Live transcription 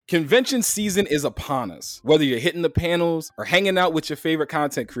Convention season is upon us. Whether you're hitting the panels or hanging out with your favorite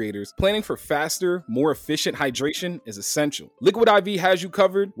content creators, planning for faster, more efficient hydration is essential. Liquid IV has you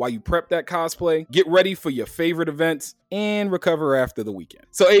covered while you prep that cosplay, get ready for your favorite events, and recover after the weekend.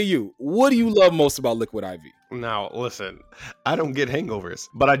 So AU, what do you love most about Liquid IV? Now, listen, I don't get hangovers,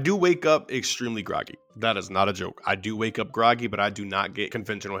 but I do wake up extremely groggy. That is not a joke. I do wake up groggy, but I do not get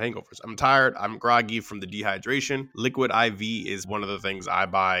conventional hangovers. I'm tired. I'm groggy from the dehydration. Liquid IV is one of the things I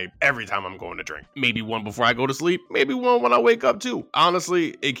buy every time I'm going to drink. Maybe one before I go to sleep. Maybe one when I wake up too.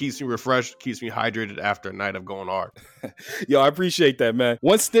 Honestly, it keeps me refreshed, keeps me hydrated after a night of going hard. Yo, I appreciate that, man.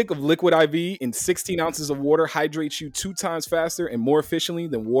 One stick of Liquid IV in 16 ounces of water hydrates you 2 times faster and more efficiently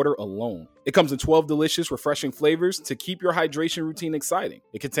than water alone. It comes in 12 delicious, refreshing flavors to keep your hydration routine exciting.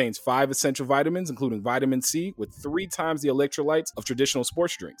 It contains 5 essential vitamins, including vitamin C, with 3 times the electrolytes of traditional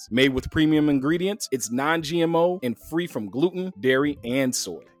sports drinks. Made with premium ingredients, it's non-GMO and free from gluten, dairy, and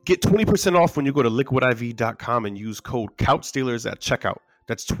soy. Get 20% off when you go to liquidiv.com and use code CouchStealers at checkout.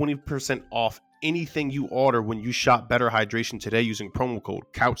 That's 20% off anything you order when you shop Better Hydration today using promo code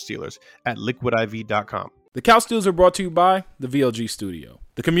CouchStealers at liquidiv.com. The Couch Steals are brought to you by the VLG Studio,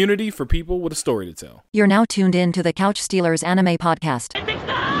 the community for people with a story to tell. You're now tuned in to the Couch Stealers Anime Podcast.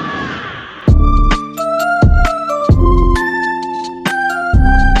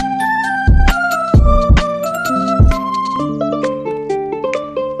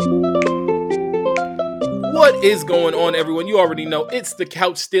 What is going on, everyone? You already know it's the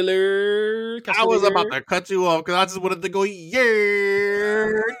Couch Stealer. I was about to cut you off because I just wanted to go, yeah,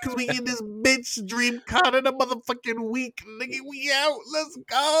 because we in this bitch dream con in a motherfucking week. Nigga, we out. Let's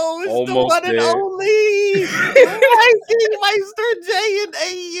go. It's Almost the one and there. only Meister J and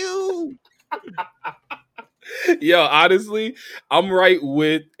AU. Yo, honestly, I'm right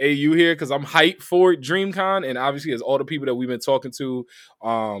with AU here because I'm hyped for DreamCon, and obviously, as all the people that we've been talking to,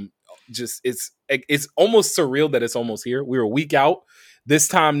 just it's almost surreal that it's almost here. We're a week out. This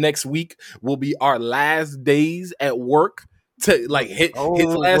time next week will be our last days at work to like hit his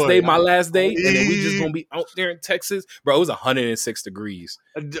last day, my last day, and then we just gonna be out there in Texas, bro. It was 106 degrees.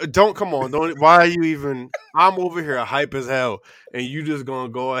 Don't come on. Don't. Why are you even? I'm over here hype as hell, and you just gonna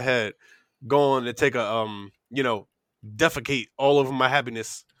go ahead, go on and take a defecate all over my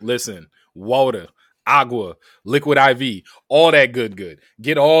happiness. Listen, water, agua, liquid IV, all that good.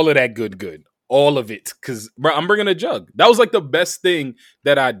 Get all of that good. All of it, because bro, I'm bringing a jug. That was like the best thing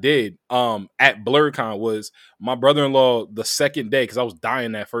that I did at BlurCon was my brother-in-law the second day, because I was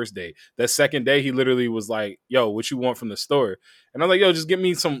dying that first day. That second day, he literally was like, yo, what you want from the store? And I was like, yo, just get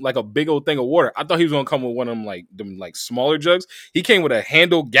me some, like a big old thing of water. I thought he was going to come with one of them smaller jugs. He came with a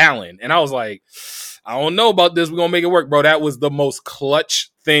handle gallon. And I was like, I don't know about this. We're going to make it work, bro. That was the most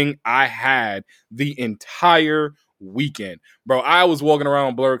clutch thing I had the entire weekend, bro. I was walking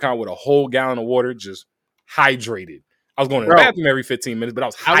around BlurCon with a whole gallon of water, just hydrated. I was going to the bathroom every 15 minutes, but I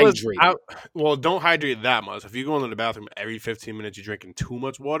was hydrated. Well, don't hydrate that much. If you go into the bathroom every 15 minutes, you're drinking too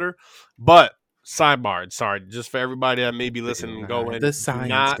much water. But sidebar, sorry, just for everybody that may be listening and going, the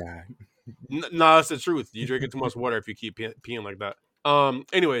science guy. No, that's the truth. You're drinking too much water if you keep peeing like that.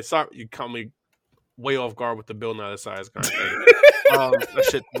 Anyway, sorry, you caught me way off guard with the Bill Nye the Science Guy thing. That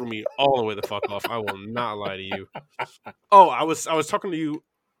shit threw me all the way the fuck off. I will not lie to you. Oh, I was talking to you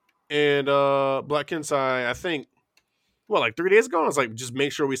and Black Kinsai, I think, like 3 days ago. I was like, just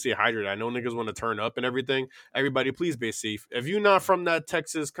make sure we stay hydrated. I know niggas want to turn up and everything. Everybody, please be safe. If you're not from that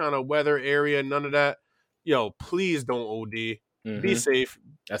Texas kind of weather area, none of that, yo, please don't OD. Mm-hmm. Be safe.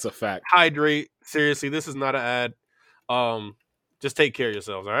 That's a fact. Hydrate. Seriously, this is not an ad. Just take care of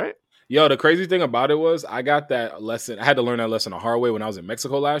yourselves, all right? Yo, the crazy thing about it was I got that lesson. I had to learn that lesson the hard way when I was in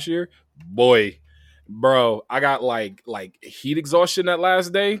Mexico last year. Boy, bro, I got like heat exhaustion that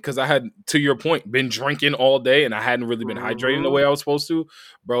last day because I had, to your point, been drinking all day and I hadn't really been hydrating the way I was supposed to.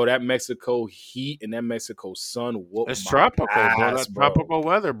 Bro, that Mexico heat and that Mexico sun whooped it's my tropical, ass, bro. That's bro. Tropical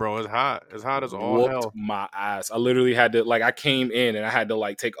weather, bro. It's hot. It's hot as all Whooped hell. my ass. I literally had to, like, I came in and I had to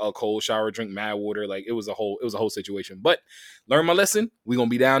like take a cold shower, drink mad water. Like it was a whole situation. But learn my lesson. We're gonna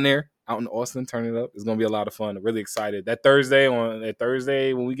be down there out in Austin, turn it up. It's gonna be a lot of fun. I'm really excited. That Thursday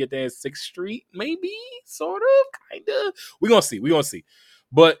when we get there at 6th Street, maybe, sort of, kind of. We're gonna see.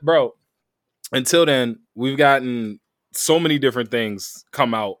 But bro, until then, we've gotten so many different things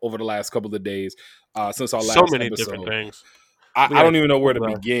come out over the last couple of days since our last so many episode. Different things. I don't even know where to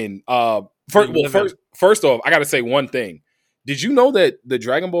begin. First off, I gotta say one thing. Did you know that the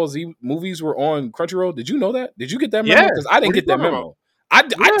Dragon Ball Z movies were on Crunchyroll? Did you know that? Did you get that memo? Because I didn't get that memo. I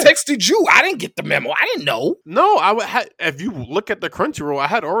texted you. I didn't get the memo. I didn't know. No, if you look at the Crunchyroll, I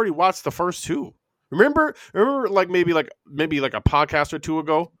had already watched the first 2. Remember, like maybe like a podcast or 2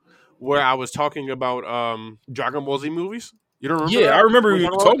 ago, where I was talking about Dragon Ball Z movies. You don't remember Yeah, that? I remember We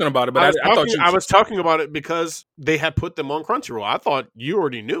you were talking about it, but I thought you. I was talking about it because they had put them on Crunchyroll. I thought you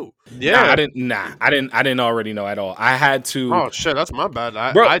already knew. Nah, Yeah. I didn't already know at all. I had to, Oh shit, that's my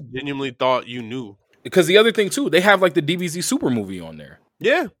bad. bro. I genuinely thought you knew. Because the other thing too, they have like the DBZ Super movie on there.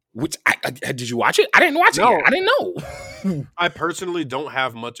 Yeah. Which did you watch it? I didn't watch it yet. I didn't know. I personally don't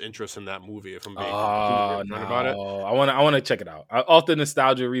have much interest in that movie. If I'm being Oh completely no, upfront about it, I want to check it out. Off the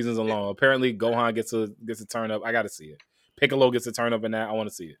nostalgia reasons alone. Apparently, Gohan gets a turn up. I got to see it. Piccolo gets a turn up in that. I want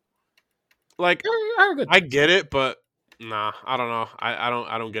to see it. like I heard good I things. get it, but nah, I don't know.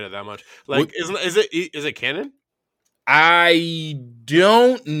 I don't get it that much. Like, is it canon? I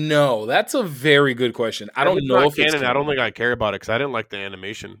don't know. That's a very good question. I don't know if it's canon. canon. I don't think I care about it because I didn't like the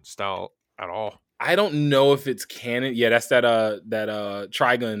animation style at all. I don't know if it's canon. Yeah, that's that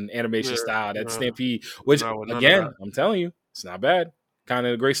Trigun animation style, that Stampede. Which again, I'm telling you, it's not bad. Kind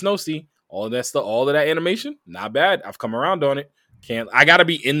of the Great Snow Sea. All of that stuff, all of that animation, not bad. I've come around on it. I gotta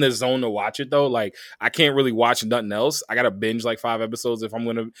be in the zone to watch it though. Like I can't really watch nothing else. I gotta binge like 5 episodes if I'm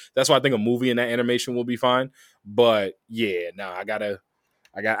gonna. That's why I think a movie and that animation will be fine. But yeah, no, I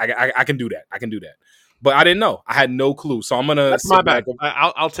can do that. I can do that. But I didn't know. I had no clue. So I'm gonna. That's my bad.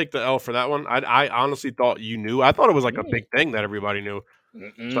 I'll take the L for that one. I honestly thought you knew. I thought it was like a big thing that everybody knew.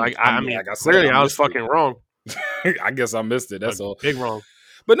 So I mean, like clearly I was fucking wrong. I guess I missed it. That's all. Big wrong.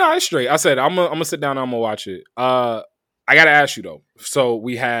 But no, it's straight. I said I'm gonna sit down and I'm gonna watch it. I gotta ask you though. So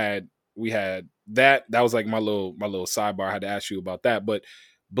we had that was like my little sidebar. I had to ask you about that. But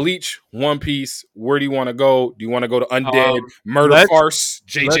Bleach, One Piece, where do you want to go? Do you want to go to Undead, Murder Farce,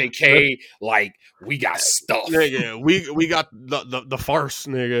 JJK? Like we got stuff. Nigga, we got the farce,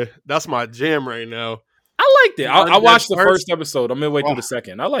 nigga. That's my jam right now. I liked it. I watched the first episode. I'm midway through the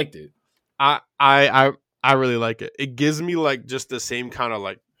second. I liked it. I really like it. It gives me like just the same kind of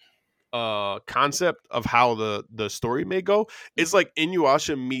like concept of how the story may go. It's like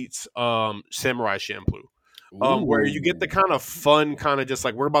Inuyasha meets Samurai Champloo. Where you get the kind of fun, kind of just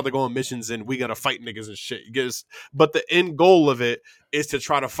like we're about to go on missions and we gotta fight niggas and shit. But the end goal of it is to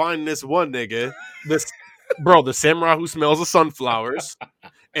try to find this one nigga, the samurai who smells the sunflowers,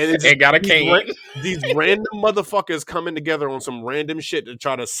 and it got a cane. These random motherfuckers coming together on some random shit to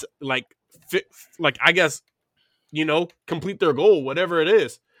try to I guess complete their goal, whatever it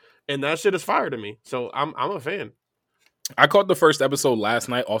is, and that shit is fire to me. So I'm a fan. I caught the first episode last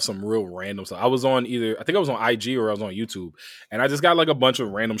night off some real random stuff. I was on I think I was on IG or I was on YouTube, and I just got like a bunch of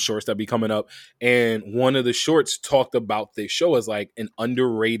random shorts that be coming up. And one of the shorts talked about this show as like an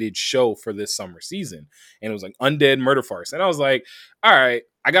underrated show for this summer season. And it was like Undead Murder Farce. And I was like, all right,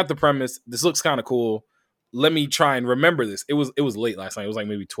 I got the premise. This looks kind of cool. Let me try and remember this. It was late last night. It was like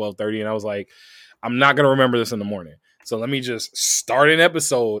maybe 12:30. And I was like, I'm not going to remember this in the morning. So let me just start an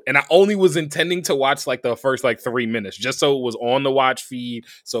episode. And I only was intending to watch like the first like 3 minutes just so it was on the watch feed.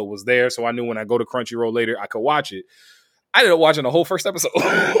 So it was there. So I knew when I go to Crunchyroll later, I could watch it. I ended up watching the whole first episode.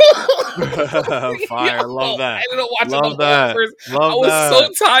 Fire, love that. I ended up watching love the that. whole first. Love I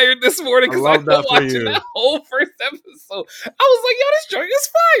was so tired this morning because I was watching that whole first episode. I was like, yo, this joint is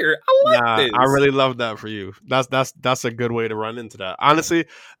fire. I like this. I really love that for you. That's a good way to run into that. Honestly,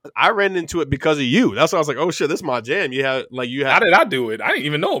 I ran into it because of you. That's why I was like, oh shit, this is my jam. How did I do it? I didn't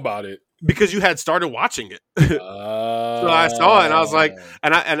even know about it. Because you had started watching it. So I saw it and I was like,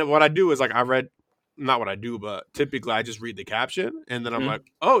 and what I do is like I read. Not what I do, but typically I just read the caption and then I'm like,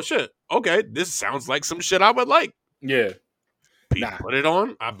 oh shit, okay, this sounds like some shit I would like. Yeah. Put it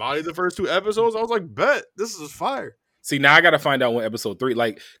on. I bought the first 2 episodes. I was like, bet, this is fire. See, now I got to find out when episode 3,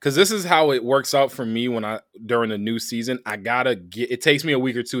 like, because this is how it works out for me during the new season. It takes me a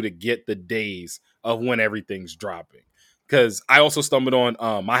week or 2 to get the days of when everything's dropping. Because I also stumbled on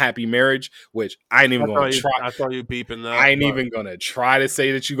My Happy Marriage, which I ain't even going to try. I saw you peeping that. I ain't even going to try to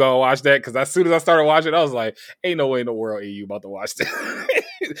say that you go watch that. Because as soon as I started watching, I was like, ain't no way in the world you about to watch that.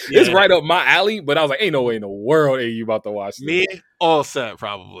 It's right up my alley. But I was like, ain't no way in the world you about to watch this. Me, all set,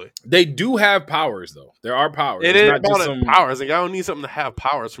 probably. They do have powers, though. There are powers. It ain't about powers. Like, I don't need something to have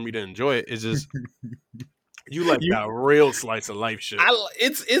powers for me to enjoy it. It's just... You like that real slice of life shit.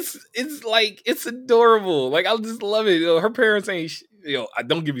 It's like it's adorable. Like I just love it. Her parents ain't.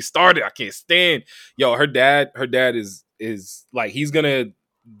 Don't get me started. I can't stand. Her dad is like he's gonna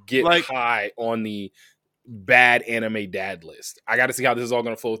get high on the bad anime dad list. I got to see how this is all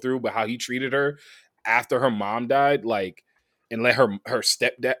gonna flow through. But how he treated her after her mom died, like, and let her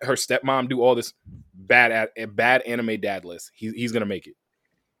stepmom do all this bad anime dad list. He's gonna make it.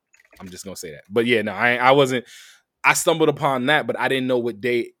 I'm just gonna say that. But yeah, no, I wasn't. I stumbled upon that, but I didn't know what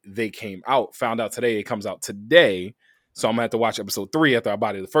day they came out. Found out today. It comes out today. So I'm gonna have to watch episode 3 after I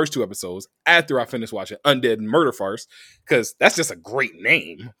body the first 2 episodes, after I finish watching Undead Murder Farce, because that's just a great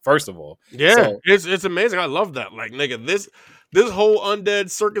name, first of all. Yeah, So, it's amazing. I love that. Like, nigga, this whole undead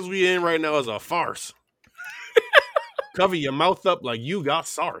circus we in right now is a farce. Cover your mouth up like you got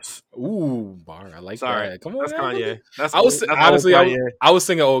SARS. ooh, bar, I like Sorry, that. Come on, that's Kanye. That's I was that's honestly, old Kanye. I was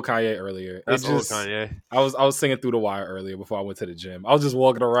singing old Kanye earlier. That's old Kanye. I was singing Through the Wire earlier before I went to the gym. I was just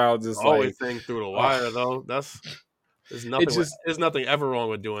walking around, just Always like sing Through the Wire though. There's nothing ever wrong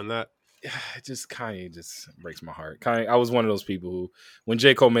with doing that. it just Kanye just breaks my heart. Kanye, I was one of those people who, when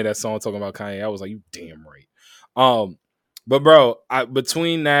J. Cole made that song talking about Kanye, I was like, you damn right. But bro,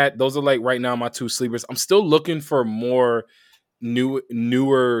 between that, those are like right now my 2 sleepers. I'm still looking for more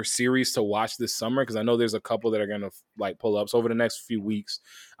newer series to watch this summer, because I know there's a couple that are gonna like pull up. So over the next few weeks,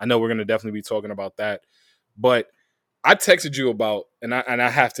 I know we're gonna definitely be talking about that. But I texted you about, and I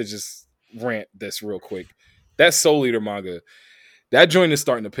have to just rant this real quick. That Soul Eater manga, that joint is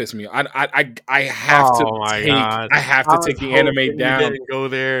starting to piss me off. I have to take the anime down. Go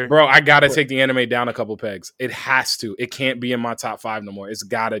there, bro. I gotta take the anime down a couple pegs. It has to. It can't be in my top 5 no more. It's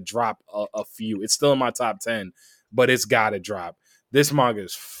gotta drop a few. It's still in my top 10, but it's gotta drop. This manga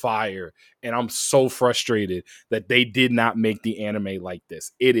is fire, and I'm so frustrated that they did not make the anime like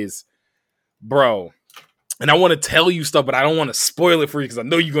this. It is, bro. And I want to tell you stuff, but I don't want to spoil it for you because I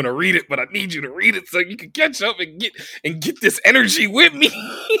know you're gonna read it. But I need you to read it so you can catch up and get this energy with me,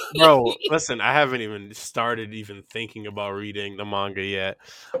 bro. Listen, I haven't even started thinking about reading the manga yet.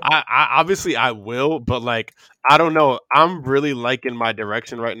 I obviously I will, but like I don't know. I'm really liking my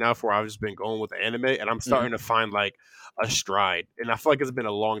direction right now for where I've just been going with the anime, and I'm starting to find like a stride. And I feel like it's been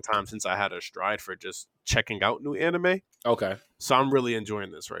a long time since I had a stride for just checking out new anime. Okay. So I'm really enjoying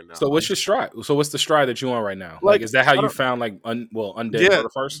this right now. So what's your stride? So what's the stride that you on right now? Like is that how you found like Undead Murder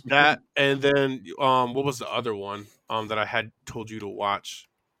Farce? That, and then what was the other one that I had told you to watch?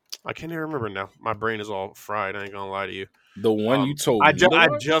 I can't even remember now. My brain is all fried. I ain't gonna lie to you. The one you told I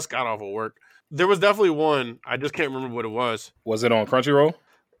me just got off of work. There was definitely one. I just can't remember what it was. Was it on Crunchyroll?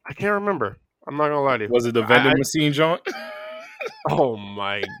 I can't remember. I'm not gonna lie to you. Was it the vending machine joint? Oh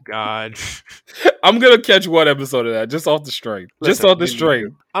my god! I'm gonna catch one episode of that just off the string. Just off the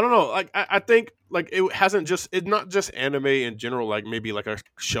string. I don't know. Like I think like it's not just anime in general. Like maybe like a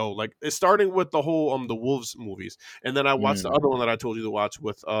show. Like it's starting with the whole the Wolves movies, and then I watched the other one that I told you to watch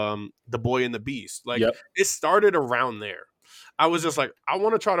with The Boy and the Beast. Like it started around there. I was just like, I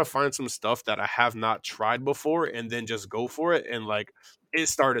want to try to find some stuff that I have not tried before, and then just go for it. And like, it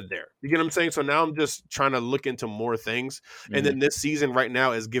started there. You get what I'm saying? So now I'm just trying to look into more things. And then this season right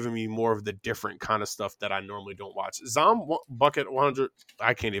now is giving me more of the different kind of stuff that I normally don't watch. Bucket 100.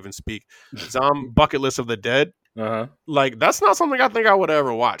 I can't even speak. Bucket List of the Dead. Like, that's not something I think I would have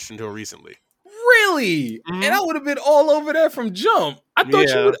ever watched until recently. Really? And I would have been all over that from jump. I thought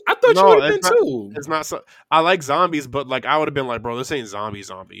you would have been too. It's not so. I like zombies, but like I would have been like, bro, this ain't zombie. You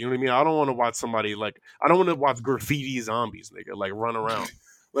know what I mean? I don't want to watch somebody like I don't want to watch graffiti zombies, nigga, like run around.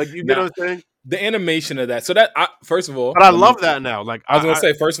 Like you get what I'm saying? The animation of that. So that first of all, but I love that now. Like I was gonna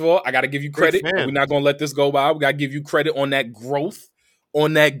say, first of all, I got to give you credit. We're not gonna let this go by. We got to give you credit on that growth,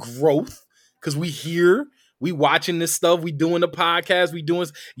 because we watching this stuff. We doing the podcast. We doing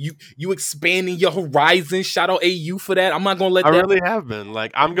you expanding your horizons. Shout out AU for that. I'm not gonna let. I really have been.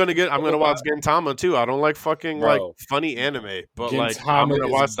 Like I'm gonna watch Gintama too. I don't like fucking like funny anime, but Gintama like I'm gonna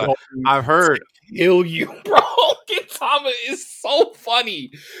watch that. I've heard kill you, bro. Gintama is so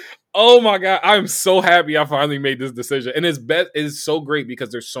funny. Oh my god, I'm so happy I finally made this decision. And it's so great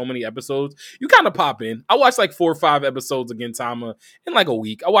because there's so many episodes. You kind of pop in. I watch like 4 or 5 episodes of Gintama in like a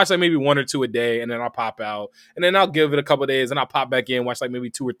week. I watch like maybe 1 or 2 a day, and then I'll pop out. And then I'll give it a couple of days, and I'll pop back in, watch like maybe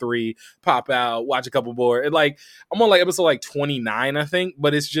 2 or 3, pop out, watch a couple more. And like I'm on like episode like 29, I think.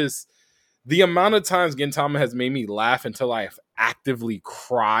 But it's just the amount of times Gintama has made me laugh until I've actively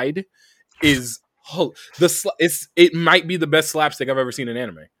cried is it might be the best slapstick I've ever seen in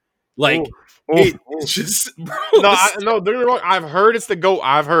anime. Like it's just bro, no, don't get me wrong. I've heard it's the GOAT.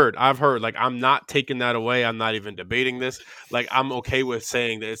 I've heard. Like I'm not taking that away. I'm not even debating this. Like I'm okay with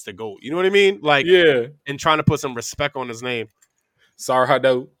saying that it's the GOAT. You know what I mean? Like and trying to put some respect on his name.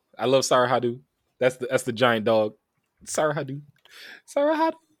 Sarahadu. I love Sarahadu. That's the giant dog. Sarahadu.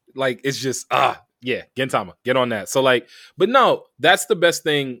 Like it's just Gintama. Get on that. So like, but no, that's the best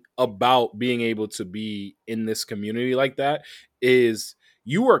thing about being able to be in this community like that is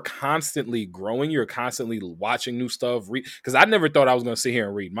you are constantly growing. You're constantly watching new stuff. Because I never thought I was going to sit here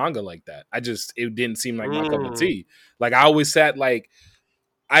and read manga like that. It didn't seem like my cup of tea. Like I always sat like,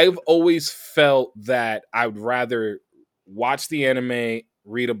 I've always felt that I would rather watch the anime,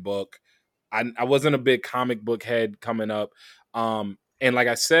 read a book, I wasn't a big comic book head coming up. And like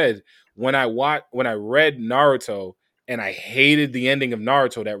I said, when I read Naruto and I hated the ending of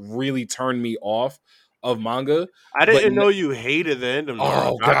Naruto, that really turned me off of manga. I But didn't know you hated the end of Naruto.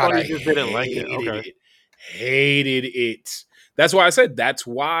 oh I god, thought I you just didn't like it. hated Okay. it. Hated it. That's why I said that's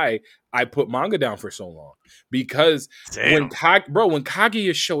why I put manga down for so long. Because when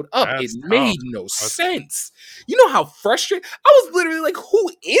Kaguya showed up, That's it made tough. no sense. You know how frustrated I was literally like,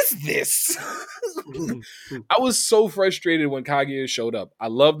 who is this? I was so frustrated when Kaguya showed up. I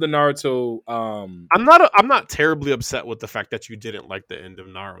love the Naruto. I'm not terribly upset with the fact that you didn't like the end of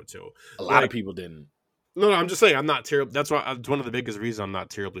Naruto. A lot of people didn't. No, I'm just saying I'm not terrible. That's why it's one of the biggest reasons I'm not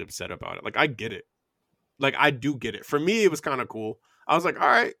terribly upset about it. Like I get it. Like I do get it. For me, it was kind of cool. I was like, all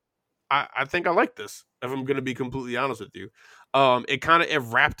right, I think I like this. If I'm gonna be completely honest with you, it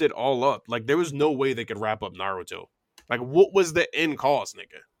wrapped it all up. Like there was no way they could wrap up Naruto. Like what was the end cause,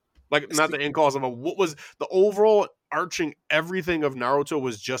 nigga? Like not the end cause of what was the overall arching everything of Naruto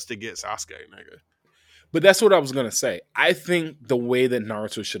was just to get Sasuke, nigga. But that's what I was gonna say. I think the way that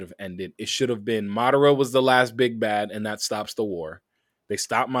Naruto should have ended, it should have been Madara was the last big bad, and that stops the war. They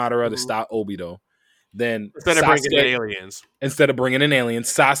stop Madara, they stop Obito. Then Instead of bringing in aliens,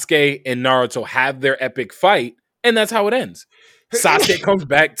 Sasuke and Naruto have their epic fight, and that's how it ends. Sasuke comes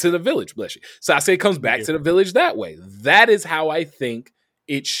back to the village. Bless you. Sasuke comes back to the village that way. That is how I think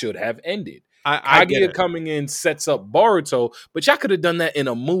it should have ended. Kaguya coming in sets up Boruto, but y'all could have done that in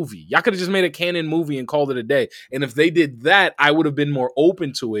a movie. Y'all could have just made a canon movie and called it a day. And if they did that, I would have been more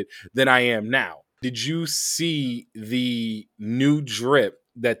open to it than I am now. Did you see the new drip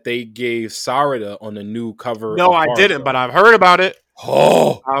that they gave Sarada on the new cover? No, I didn't, but I've heard about it.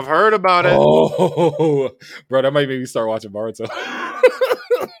 Oh, I've heard about it. Oh, bro, that might make me start watching Boruto.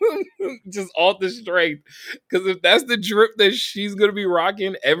 Just off the strength. Because if that's the drip that she's going to be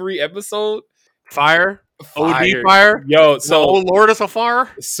rocking every episode, Fire. OD fire. Yo, so oh Lord, it's a fire.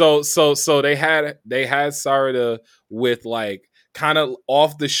 So they had Sarada with like kind of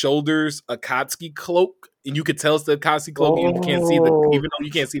off the shoulders Akatsuki cloak, and you could tell it's the Akatsuki cloak. You can't see even though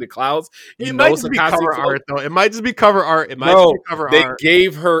you can't see the clouds. It might just be cover art though. It might just be cover art. They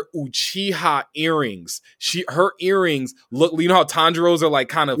gave her Uchiha earrings. Her earrings look. You know how Tanjiro's are like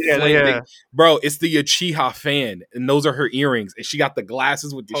kind of flaming. Yeah. Bro, it's the Uchiha fan, and those are her earrings. And she got the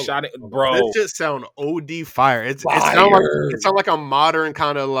glasses with the shot. Bro, this just sound OD fire. It sounds like a modern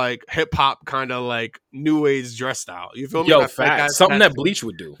kind of like hip hop kind of like new age dress style. You feel me? Yo, something that Bleach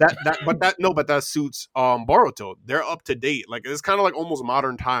would do. But that suits Boruto. They're up to date. Like it's kind of like almost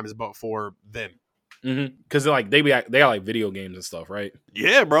modern times, but for them. Because they got like video games and stuff, right?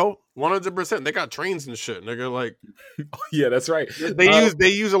 Yeah, bro, 100%. They got trains and shit. They're like, yeah, that's right. They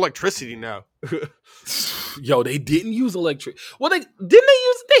use electricity now. Yo, they didn't use electricity. Well,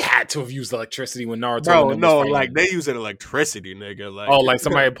 they had to have used electricity when Naruto. Bro, no, like they using electricity, nigga. Like, like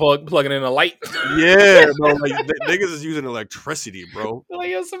somebody plugging in a light. Yeah, bro. Like niggas is using electricity, bro. Like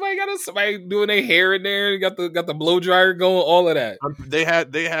yo, somebody doing their hair in there. Got the blow dryer going. All of that. They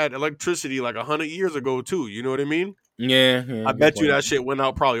had electricity like 100 years ago too. You know what I mean? Yeah. I bet you that shit went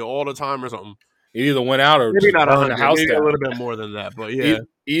out probably all the time or something. It either went out or maybe not burned the house maybe down. A little bit more than that, but yeah. It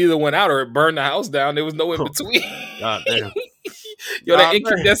either went out or it burned the house down. There was no in between. God damn. Yo, that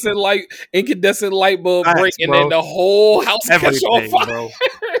incandescent light bulb break, and then the whole house catch on fire. Bro.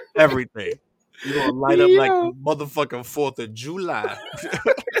 Everything. You gonna light up like the motherfucking 4th of July.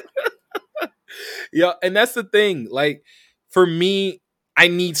 Yeah, and that's the thing. Like, for me, I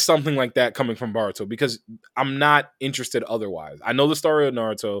need something like that coming from Boruto because I'm not interested otherwise. I know the story of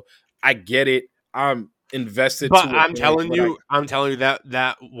Naruto. I get it. I'm invested. But I'm telling you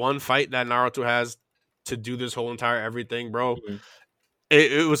that one fight that Naruto has to do this whole entire everything, bro. Mm-hmm.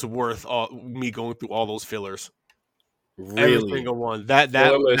 It was worth me going through all those fillers. Really? Every single one. That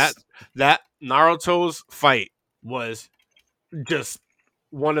Naruto's fight was just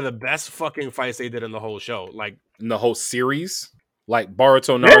one of the best fucking fights they did in the whole show. Like in the whole series? Like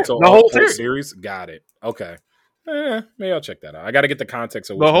Boruto, Naruto, the whole series? Got it. Okay. Maybe I'll check that out. I got to get the context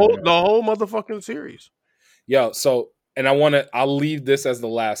of the whole motherfucking series. Yo, so, and I'll leave this as the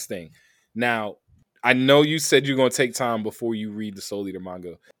last thing. Now, I know you said you're going to take time before you read the Soul Eater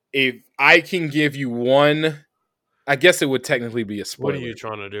manga. If I can give you one, I guess it would technically be a spoiler. What are you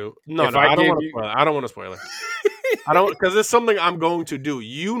trying to do? No, I don't want to spoil it. I don't, because it's something I'm going to do.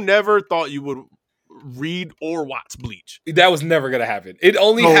 You never thought you would read or watch Bleach. That was never gonna happen. It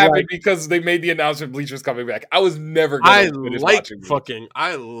only happened because they made the announcement Bleach was coming back. I was never gonna finish watching Bleach.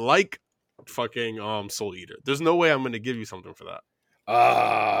 I like fucking Soul Eater. There's no way I'm gonna give you something for that.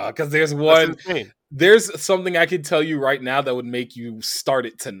 Because there's something I can tell you right now that would make you start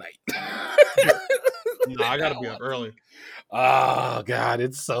it tonight. No, I gotta be up early. Oh God,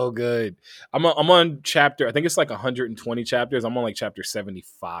 it's so good. I'm on chapter. I think it's like 120 chapters. I'm on like chapter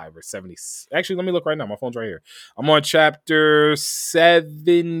 75 or 70. Actually, let me look right now. My phone's right here. I'm on chapter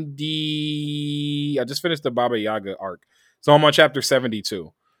 70. I just finished the Baba Yaga arc, so I'm on chapter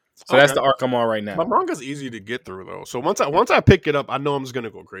 72. So that's the arc I'm on right now. My manga's easy to get through though. So once I pick it up, I know I'm just gonna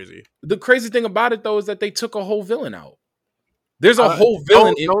go crazy. The crazy thing about it though is that they took a whole villain out. There's a whole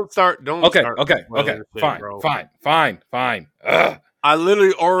villain. Don't start. Okay. Fine. Ugh. I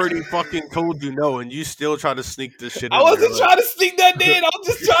literally already fucking told you no, and you still try to sneak this shit in. I wasn't trying to sneak that in. I'm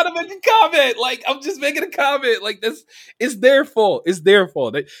just trying to make a comment. Like, I'm just making a comment. Like, this, it's their fault. It's their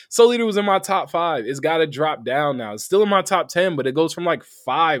fault. Soul Leader was in my top 5. It's got to drop down now. It's still in my top 10, but it goes from like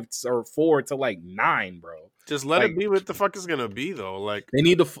 5 or 4 to like 9, bro. Just let it be what the fuck is gonna be though. Like they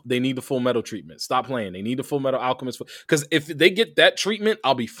need the Full Metal treatment. Stop playing. They need the Full Metal Alchemist because if they get that treatment,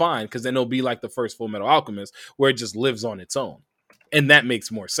 I'll be fine. Because then it'll be like the first Full Metal Alchemist where it just lives on its own, and that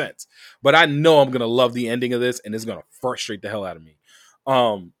makes more sense. But I know I'm gonna love the ending of this, and it's gonna frustrate the hell out of me.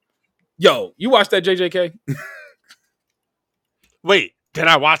 Yo, you watched that JJK? Wait, did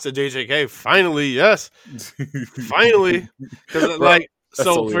I watch the JJK? Finally, yes. Finally, because like.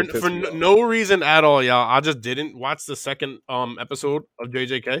 So for no reason at all, y'all, I just didn't watch the second episode of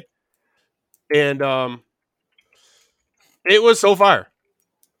JJK, and it was so fire,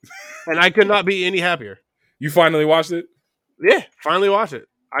 and I could not be any happier. You finally watched it? Yeah, finally watched it.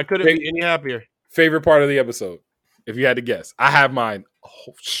 I couldn't be any happier. Favorite part of the episode, if you had to guess. I have mine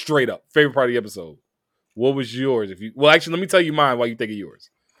straight up. Favorite part of the episode. What was yours? Well, actually, let me tell you mine while you think of yours.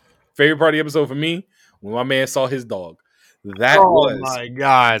 Favorite part of the episode for me, when my man saw his dog. That was my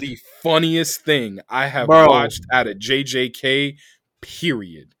God. The funniest thing I have watched out of JJK,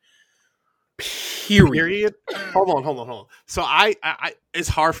 period. Hold on. So I it's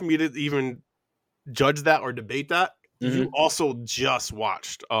hard for me to even judge that or debate that. Mm-hmm. You also just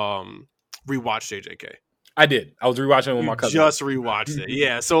rewatched JJK. I did. I was rewatching it with my cousin. Just rewatched it.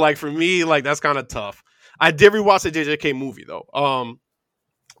 Yeah. So like for me, like that's kind of tough. I did rewatch the JJK movie though.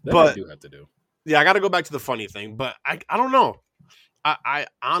 That I do have to do. Yeah, I got to go back to the funny thing, but I don't know. I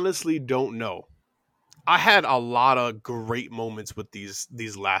honestly don't know. I had a lot of great moments with these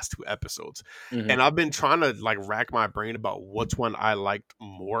last 2 episodes, and I've been trying to like rack my brain about which one I liked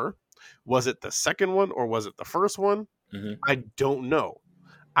more. Was it the second one or was it the first one? I don't know.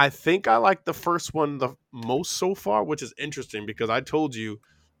 I think I like the first one the most so far, which is interesting because I told you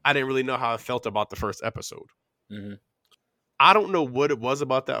I didn't really know how I felt about the first episode. I don't know what it was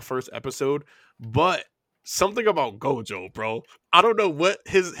about that first episode, but something about Gojo, bro. I don't know what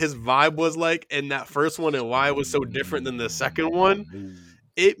his vibe was like in that first one and why it was so different than the second one.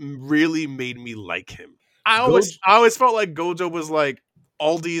 It really made me like him. I always felt like Gojo was like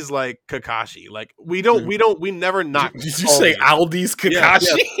Aldi's like Kakashi. Like we never knock. Did you say Aldi's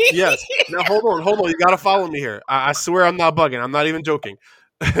Kakashi? Yes. Now hold on. You gotta follow me here. I swear I'm not bugging. I'm not even joking.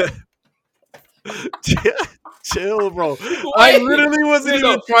 Chill, bro. I literally wasn't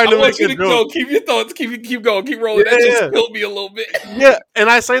even trying to make a joke. Keep your thoughts. Keep going. Keep rolling. That just spilled me a little bit. Yeah, and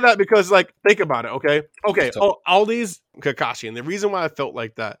I say that because, like, think about it. Okay. Aldi's Kakashi, and the reason why I felt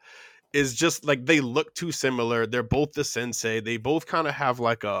like that is just like they look too similar. They're both the sensei. They both kind of have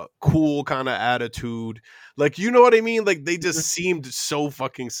like a cool kind of attitude. Like, you know what I mean? Like they just seemed so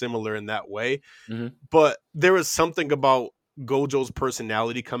fucking similar in that way. But there was something about Gojo's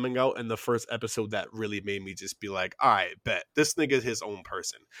personality coming out in the first episode that really made me just be like, all right, bet this nigga is his own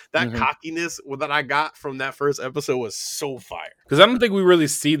person. That cockiness that I got from that first episode was so fire. Because I don't think we really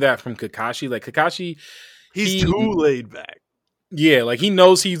see that from Kakashi. Like Kakashi, he's too laid back. Yeah, like he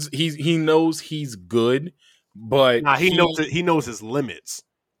knows he's good, but he knows his limits.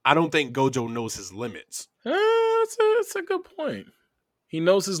 I don't think Gojo knows his limits. That's a good point. He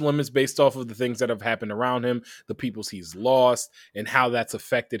knows his limits based off of the things that have happened around him, the peoples he's lost, and how that's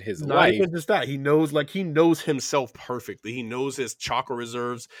affected his life. Not even just that. He knows himself perfectly. He knows his chakra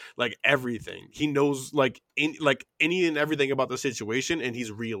reserves, like everything. He knows any and everything about the situation, and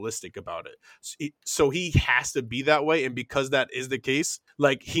he's realistic about it. So he has to be that way, and because that is the case,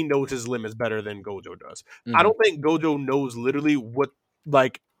 like he knows his limits better than Gojo does. I don't think Gojo knows literally what.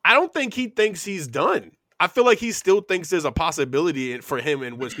 Like I don't think he thinks he's done. I feel like he still thinks there's a possibility for him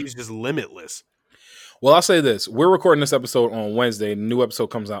in which he's just limitless. Well, I'll say this. We're recording this episode on Wednesday. The new episode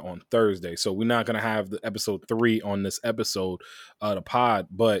comes out on Thursday. So we're not going to have the episode 3 on this episode of the pod.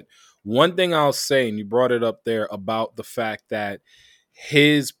 But one thing I'll say, and you brought it up there about the fact that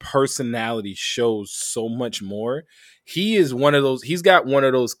his personality shows so much more. He is one of those, he's got one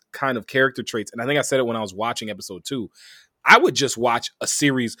of those kind of character traits. And I think I said it when I was watching episode 2. I would just watch a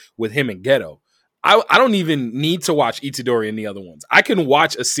series with him and Ghetto. I don't even need to watch Itadori and the other ones. I can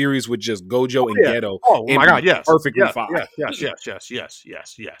watch a series with just Gojo and Geto. Oh my god, yes, perfectly yes, fine.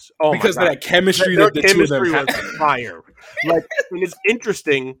 Yes. Oh because my god, of that chemistry their that the two of them chemistry have. was fire. Like, and it's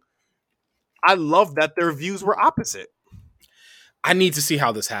interesting. I love that their views were opposite. I need to see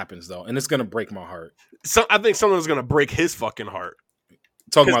how this happens though, and it's gonna break my heart. So I think someone's gonna break his fucking heart.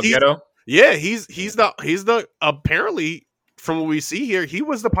 Talking about Geto? Yeah, he's the apparently from what we see here, he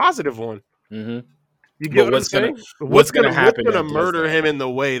was the positive one. Mm-hmm. You get what I'm saying? What's gonna happen? What's gonna murder him in the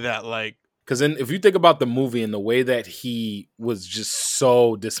way that, like, because then if you think about the movie and the way that he was just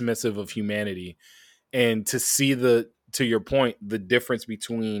so dismissive of humanity, and to see to your point, the difference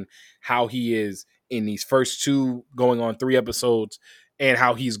between how he is in these first 2 going on 3 episodes and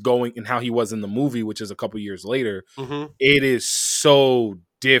how he's going and how he was in the movie, which is a couple years later, it is so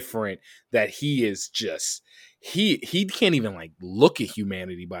different that he is just he can't even like look at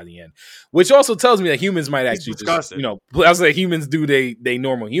humanity by the end, which also tells me that humans might actually just, I was like, humans do they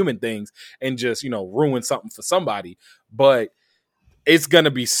normal human things and just, ruin something for somebody, but it's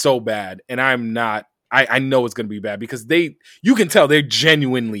gonna be so bad, and I know it's gonna be bad because you can tell they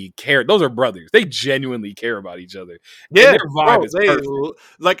genuinely care. Those are brothers. They genuinely care about each other. Yeah, and their vibe is perfect.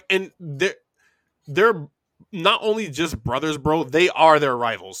 Like, and they're not only just brothers, bro. They are their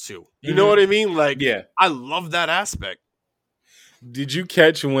rivals too. You know what I mean? Like, yeah, I love that aspect. Did you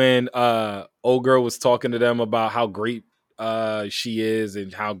catch when old girl was talking to them about how great she is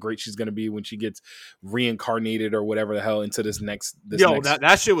and how great she's gonna be when she gets reincarnated or whatever the hell into this next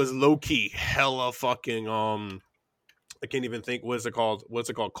that shit was low key hella fucking I can't even think what's it called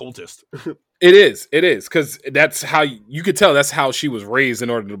cultist. It is because that's how you could tell that's how she was raised in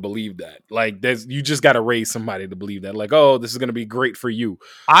order to believe that. Like, you just got to raise somebody to believe that, like, oh, this is gonna be great for you.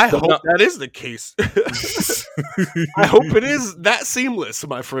 I hope that is the case. I hope it is that seamless,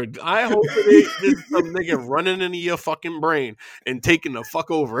 my friend. I hope it is some nigga running into your fucking brain and taking the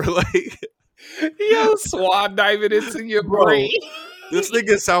fuck over. Like, yo, swan diving into your brain. This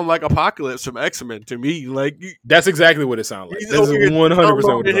nigga sound like Apocalypse from X-Men to me. Like, that's exactly what it sounds like. He's this is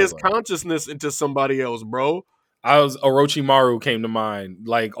 100% in his consciousness into somebody else, bro. Orochimaru came to mind,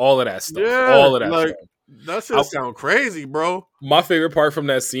 like all of that stuff. Yeah, all of that like, stuff. That shit sound crazy, bro. My favorite part from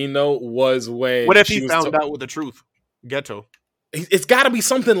that scene though was when what if he found out with the truth? Geto. It's got to be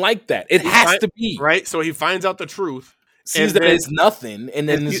something like that. It has to be, right. So he finds out the truth. Sees that it's nothing, and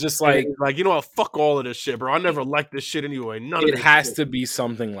then it's just like, you know what? Fuck all of this shit, bro. I never liked this shit anyway. It has to be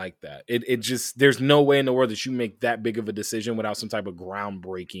something like that. It just, there's no way in the world that you make that big of a decision without some type of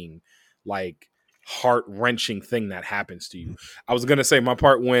groundbreaking, like, heart-wrenching thing that happens to you. I was gonna say my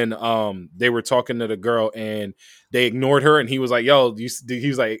part when they were talking to the girl and they ignored her, and he was like, yo, he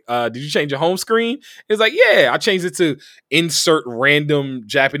was like, did you change your home screen? He's like, yeah, I changed it to insert random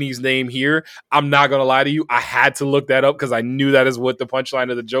Japanese name here. I'm not gonna lie to you, I had to look that up because I knew that is what the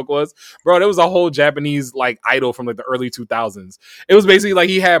punchline of the joke was. Bro, there was a whole Japanese like idol from like the early 2000s. It was basically like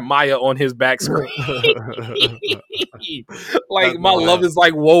he had Maya on his back screen. Like, my love is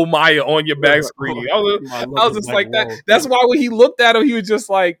like, whoa, Maya on your back screen. I was just like that. That's why when he looked at him, he was just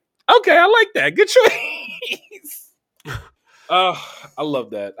like, okay, I like that. Good choice. I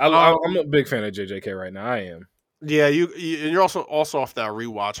love that. I'm a big fan of JJK right now. I am. Yeah, and you're also off that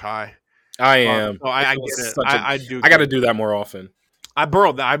rewatch high. I am. So I get it. I do. I got to do that more often.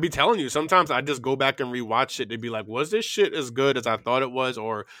 I'd be telling you, sometimes I just go back and rewatch it to be like, was this shit as good as I thought it was,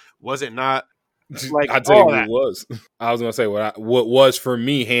 or was it not? Like, I tell you what it was. I was gonna say what was for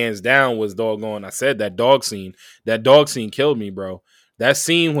me hands down was doggone. I said that dog scene. That dog scene killed me, bro. That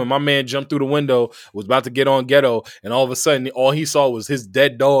scene when my man jumped through the window, was about to get on Ghetto, and all of a sudden, all he saw was his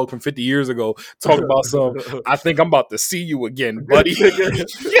dead dog from 50 years ago talking about some, I think I'm about to see you again, buddy. See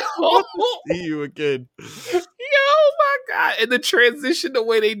you again. Yo, my God. And the transition, the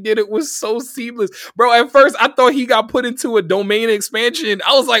way they did it was so seamless. Bro, at first, I thought he got put into a domain expansion.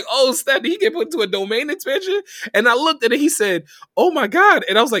 I was like, oh, snap, did he get put into a domain expansion? And I looked at it, he said, oh, my God.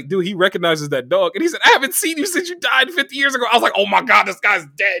 And I was like, dude, he recognizes that dog. And he said, I haven't seen you since you died 50 years ago. I was like, oh, my God, this guy's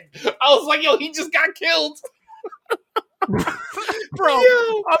dead. I was like, yo, he just got killed. Bro,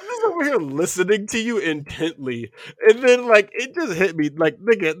 I'm just over here listening to you intently, and then like it just hit me like,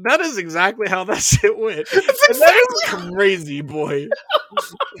 nigga, that is exactly how that shit went. That is crazy, boy.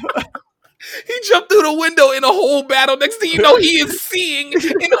 He jumped through the window in a whole battle. Next thing you know, he is seeing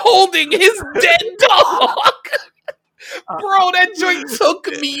and holding his dead dog. Bro, that joint took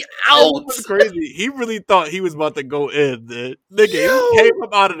me out. That's crazy. He really thought he was about to go in. Nigga, he came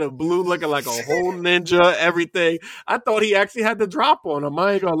up out of the blue looking like a whole ninja, everything. I thought he actually had the drop on him.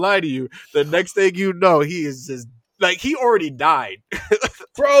 I ain't gonna lie to you. The next thing you know, he is just Like he already died,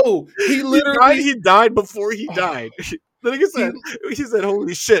 bro. He literally he died before he died. The nigga said, he said,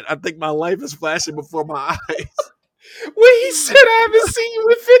 "Holy shit! I think my life is flashing before my eyes." when he said, "I haven't seen you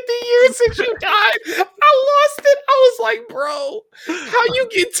in 50 years since you died," I lost it. I was like, "Bro, how you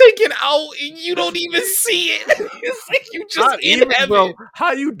get taken out and you don't even see it? It's like you just Not in even, heaven, bro.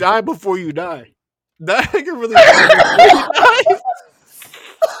 How you die before you die? That nigga really died before he died.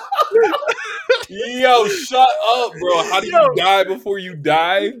 Yo, shut up, bro. How do Yo, you die before you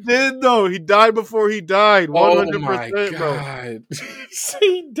die? he did though. He died before he died. Oh my 100%, bro. god.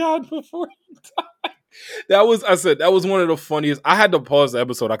 He died before he died. That was, I said, that was one of the funniest. I had to pause the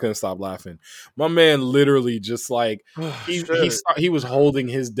episode. I couldn't stop laughing. My man literally just like he was holding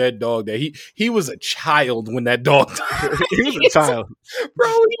his dead dog. That he was a child when that dog died. He was a child, bro.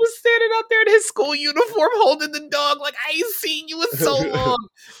 He was standing out there in his school uniform holding the dog. Like I ain't seen you in so long.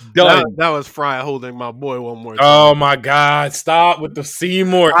 Done. That was Fry holding my boy one more time. Oh my god! Stop with the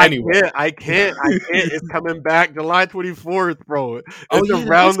Seymour. Anyway, I can't. It's coming back July 24th, bro. It's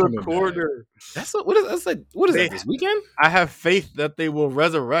around the corner. That's what is that this weekend? I have faith that they will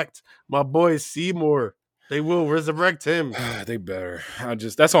resurrect my boy Seymour. They will resurrect him. They better.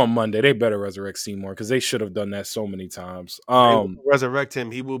 That's on Monday. They better resurrect Seymour because they should have done that so many times. Resurrect him.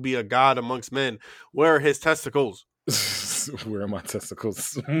 He will be a god amongst men. Where are his testicles? Where are my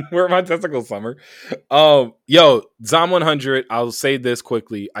testicles? Where are my testicles, Summer? Yo, Zom 100. I'll say this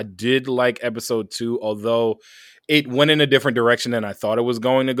quickly. I did like episode 2, although it went in a different direction than I thought it was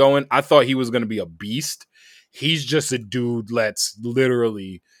going to go in. I thought he was going to be a beast. He's just a dude that's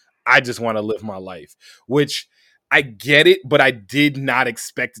literally, I just want to live my life, which I get it, but I did not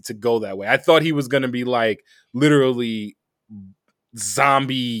expect it to go that way. I thought he was going to be like literally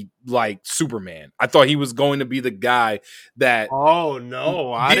zombie like Superman. I thought he was going to be the guy that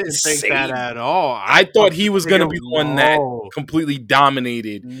I didn't think that at all. I thought he was going to be the one that completely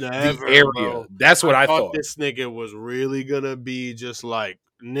dominated the area. Bro. That's what I thought. This nigga was really gonna be just like,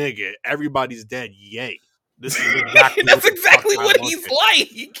 nigga, everybody's dead. Yay. This is exactly that's exactly what he's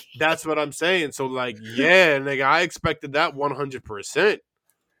like. That's what I'm saying. So like, yeah, nigga, I expected that 100%.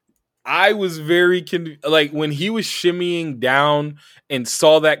 I was very like when he was shimmying down and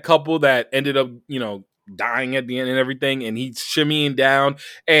saw that couple that ended up, dying at the end and everything, and he's shimmying down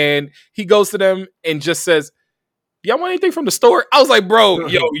and he goes to them and just says, "Y'all want anything from the store?" I was like, "Bro,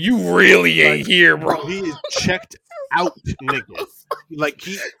 yo, you really ain't here, bro." He is checked out, nigga.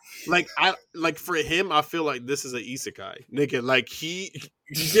 For him, I feel like this is an isekai, nigga. Like you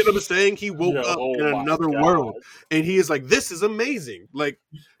get what I'm saying? He woke up in another world, and he is like, "This is amazing." Like,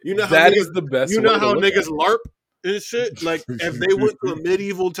 you know how that is the best. You know how niggas LARP and shit. Like, if they went to a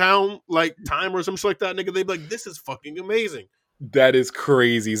medieval town, like time or something like that, nigga, they'd be like, "This is fucking amazing." That is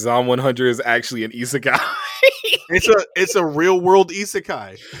crazy. Zom 100 is actually an isekai. It's a real world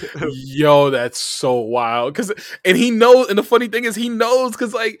isekai. Yo, that's so wild. And he knows, and the funny thing is he knows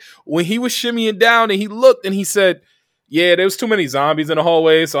because like when he was shimmying down and he looked and he said, "Yeah, there was too many zombies in the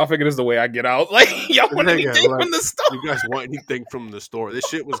hallway, so I figured this is the way I get out." Like, y'all want anything from the store? You guys want anything from the store? This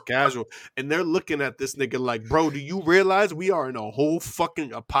shit was casual. And they're looking at this nigga like, "Bro, do you realize we are in a whole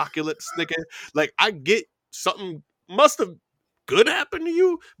fucking apocalypse, nigga?" Like, I get something must have good happen to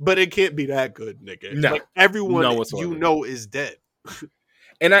you, but it can't be that good, nigga. No, like everyone is dead.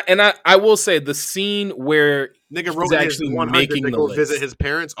 And I will say the scene where nigga wrote actually making to go visit his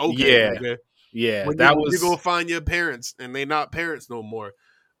parents. Okay, yeah, nigga. Yeah, when you go find your parents and they not parents no more.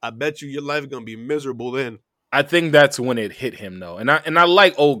 I bet you your life is gonna be miserable then. I think that's when it hit him though, and I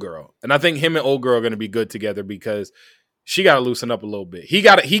like old girl, and I think him and old girl are gonna be good together because she got to loosen up a little bit. He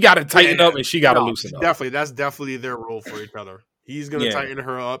got to tighten up, and she got to loosen up. Definitely, that's definitely their role for each other. He's gonna tighten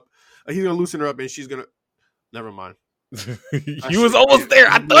her up. He's gonna loosen her up, and she's gonna. Never mind. You was almost there.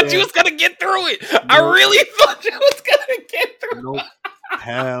 I thought you was gonna get through it. Nope. I really thought you was gonna get through. Nope.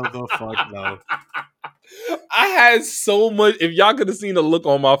 Hell the fuck no. I had so much. If y'all could have seen the look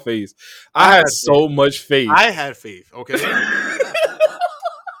on my face, I had so much faith. I had faith. Okay.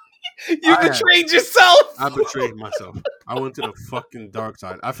 You betrayed yourself. I betrayed myself. I went to the fucking dark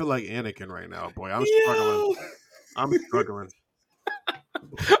side. I feel like Anakin right now, boy. I'm struggling.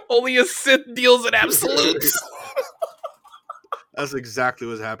 Only a Sith deals in absolutes. That's exactly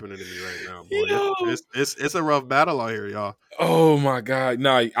what's happening to me right now, boy. It's a rough battle out here, y'all. Oh my god,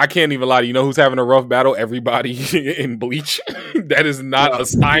 no, I can't even lie to you. Know who's having a rough battle? Everybody in Bleach. That is not a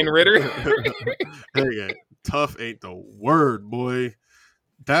Steinritter. Hey, tough ain't the word, boy.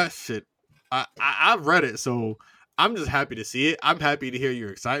 That shit, I've read it, so I'm just happy to see it. I'm happy to hear your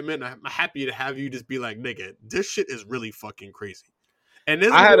excitement. I'm happy to have you just be like, nigga, this shit is really fucking crazy. And this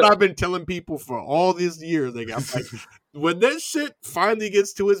is what I've been telling people for all these years, nigga. I'm like, when that shit finally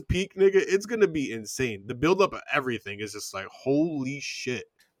gets to its peak, nigga, it's gonna be insane. The buildup of everything is just like, holy shit.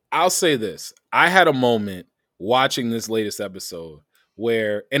 I'll say this. I had a moment watching this latest episode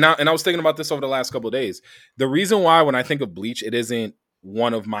where, and I was thinking about this over the last couple of days. The reason why when I think of Bleach, it isn't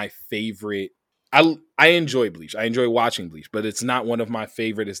one of my favorite. I enjoy Bleach. I enjoy watching Bleach, but it's not one of my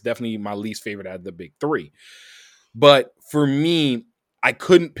favorite. It's definitely my least favorite out of the big three. But for me, I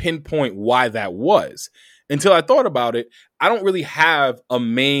couldn't pinpoint why that was until I thought about it. I don't really have a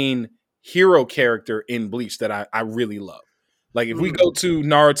main hero character in Bleach that I really love. Like if we go to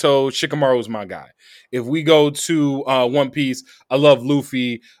Naruto, Shikamaru's my guy. If we go to One Piece, I love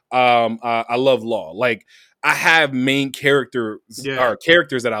Luffy. I love Law. Like I have main characters or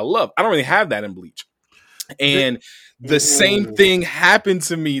characters that I love. I don't really have that in Bleach. And the same thing happened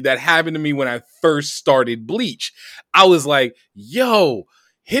to me when I first started Bleach. I was like, yo,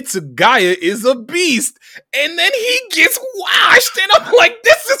 Hitsugaya is a beast. And then he gets washed. And I'm like,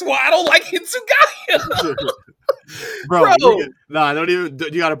 this is why I don't like Hitsugaya. Bro. I don't even.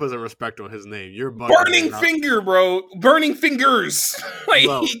 You gotta put some respect on his name. You're Burning Finger, bro. Burning Fingers. Like,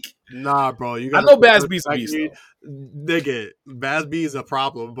 bro, nah, bro. You I know Baz B's a beast. Nigga, Baz B is a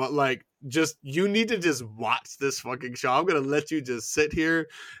problem, but like, just you need to just watch this fucking show. I'm gonna let you just sit here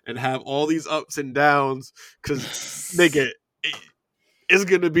and have all these ups and downs because, nigga, it's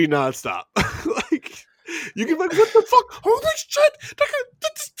gonna be nonstop. Like, you can be like, what the fuck? Holy shit!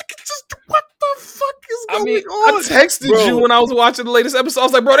 What the fuck is going on? I texted you when I was watching the latest episode. I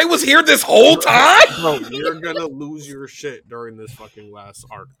was like, bro, they was here this whole time? Bro, you're gonna lose your shit during this fucking last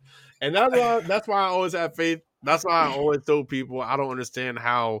arc. And that's why I always have faith. That's why I always tell people I don't understand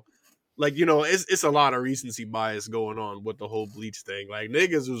how, like, you know, it's a lot of recency bias going on with the whole Bleach thing. Like,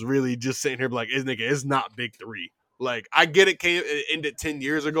 niggas was really just sitting here like, it's not big three. Like, I get it ended 10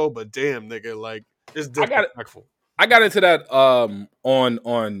 years ago, but damn, nigga, like, it's disrespectful. I got into that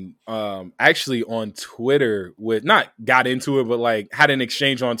actually on Twitter with, not got into it, but like had an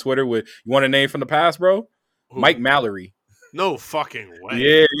exchange on Twitter with, you want a name from the past, bro? Who? Mike Mallory. No fucking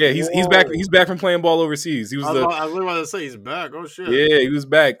way. Yeah, he's back. He's back from playing ball overseas. He was I was about to say he's back. Oh shit. Yeah, he was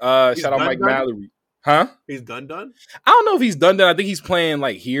back. Shout out Mike Mallory. Huh? He's done? I don't know if he's done. I think he's playing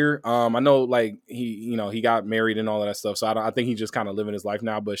like here. I know like he got married and all of that stuff. So I think he's just kind of living his life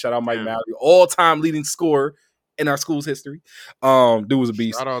now. But shout out Mike Mallory, all-time leading scorer in our school's history. Dude was a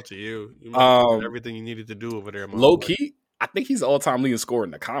beast. Shout out to you. You did everything you needed to do over there. Low key, I think he's the all-time leading scorer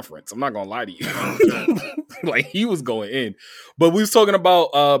in the conference. I'm not gonna lie to you. Like he was going in. But we was talking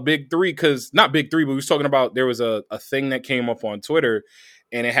about Big Three, because not Big Three, but we was talking about there was a thing that came up on Twitter,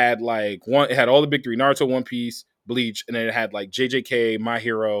 and it had it had all the Big Three: Naruto, One Piece, Bleach, and then it had like JJK, My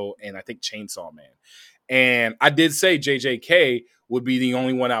Hero, and I think Chainsaw Man. And I did say JJK would be the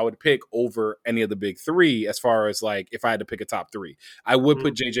only one I would pick over any of the big three, as far as like if I had to pick a top three. I would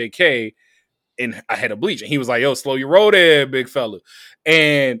put JJK in ahead of Bleach. And he was like, yo, slow your roll there, big fella.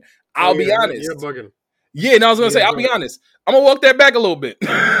 And I'll be honest. You're bugging. Yeah, and I was going to say, I'll be honest. I'm going to walk that back a little bit.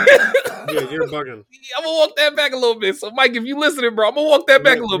 Yeah, you're bugging. I'm going to walk that back a little bit. So, Mike, if you listening, bro, I'm going to walk that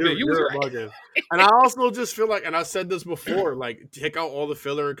back a little bit. You was right. Bugging. And I also just feel like, and I said this before, like, take out all the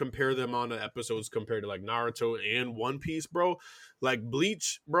filler and compare them on the episodes compared to, like, Naruto and One Piece, bro. Like,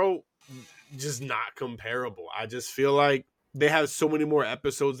 Bleach, bro, just not comparable. I just feel like they have so many more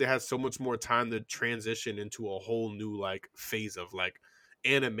episodes. They have so much more time to transition into a whole new, like, phase of, like,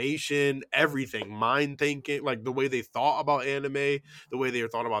 animation, everything, mind thinking, like the way they thought about anime, the way they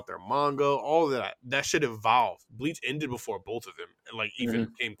thought about their manga, all of that shit evolved. Bleach ended before both of them, and like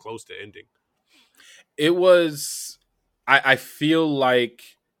even came close to ending. It was, I feel like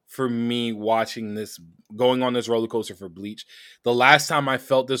for me watching this, going on this roller coaster for Bleach, the last time I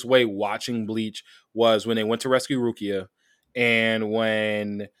felt this way watching Bleach was when they went to rescue Rukia, and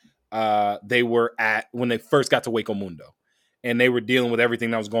when they first got to Hueco Mundo. And they were dealing with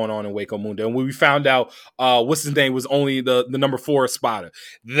everything that was going on in Hueco Mundo. And when we found out what's his name was only the number 4 Espada.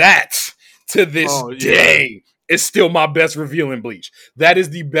 That, to this day, is still my best reveal in Bleach. That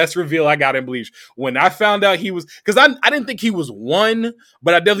is the best reveal I got in Bleach. When I found out he was... Because I didn't think he was 1,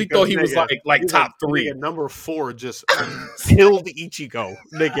 but I definitely thought he was like top 3. Number 4 just killed Ichigo.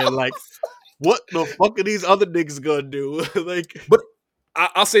 Nigga, like, what the fuck are these other niggas gonna do? Like... But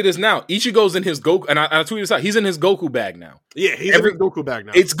I'll say this now. Ichigo's in his Goku, and I tweeted this out. He's in his Goku bag now. Yeah, he's in his Goku bag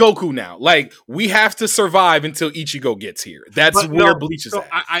now. It's Goku now. Like, we have to survive until Ichigo gets here. That's where Bleach is at.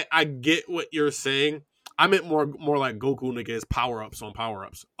 I get what you're saying. I meant more like Goku nigga is power-ups on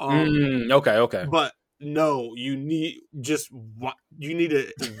power-ups. Okay. But no, you need to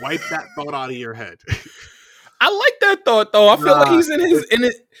wipe that thought out of your head. I like that thought though. I feel like he's in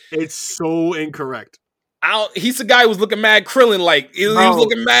it. It's so incorrect. He's the guy who was looking mad Krillin like he Bro, was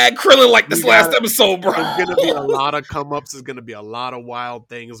looking mad Krillin like this last episode, bro. There's gonna be a lot of come ups. There's gonna be a lot of wild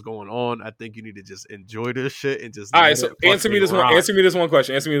things going on. I think you need to just enjoy this shit and just. All right, so answer me this one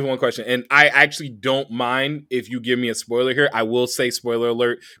question. And I actually don't mind if you give me a spoiler here. I will say spoiler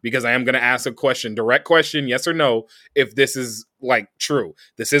alert because I am gonna ask a question, direct question, yes or no, if this is like true.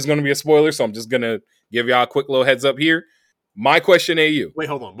 This is gonna be a spoiler, so I'm just gonna give y'all a quick little heads up here. My question to you. Wait,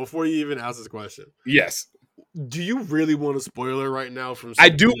 hold on. Before you even ask this question. Yes. Do you really want a spoiler right now from I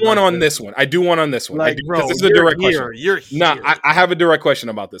do want on this one. Like, bro, this is a direct question. You're here. Nah, I have a direct question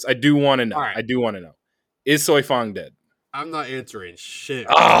about this. I do want to know. Right. I do want to know. Is Soy Fong dead? I'm not answering shit.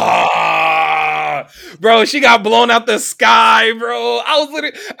 Bro, she got blown out the sky, bro. I was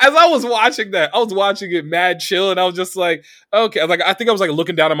literally, as I was watching that, I was watching it mad chill, and I was just like, okay. I think I was like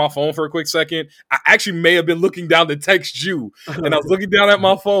looking down at my phone for a quick second. I actually may have been looking down to text you, and I was looking down at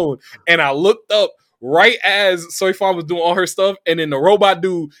my phone, and I looked up right as Soy Fong was doing all her stuff, and then the robot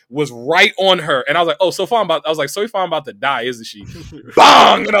dude was right on her, and I was like, "Oh, Soy Fong about to die, isn't she?"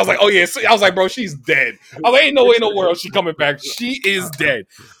 Bang! And I was like, "Oh yeah." So I was like, "Bro, she's dead." I was like, "Ain't no way in the world she coming back. She is dead."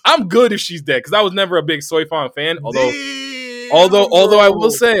 I'm good if she's dead because I was never a big Soy Fong fan. Although I will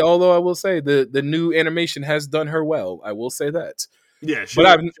say the new animation has done her well. I will say that. Yeah, she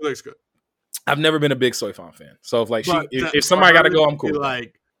looks good. I've never been a big Soy Fong fan, so if somebody got to go, I'm cool.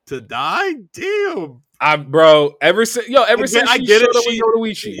 Like. To die? Damn. Ever since she showed up with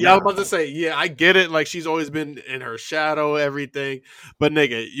Yoruichi. Yeah, I was about to say, yeah, I get it. Like, she's always been in her shadow, everything. But,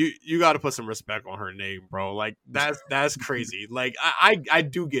 nigga, you got to put some respect on her name, bro. Like, that's crazy. Like, I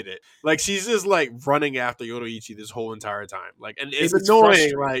do get it. Like, she's just, like, running after Yoruichi this whole entire time. Like, and it's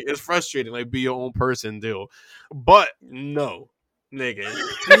annoying. Like, it's frustrating. Like, be your own person, dude. But, no. Nigga,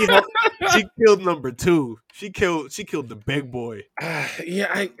 she killed number 2. She killed the big boy.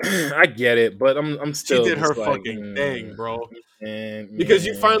 Yeah, I get it, but I'm still. She did her fucking thing, bro. Because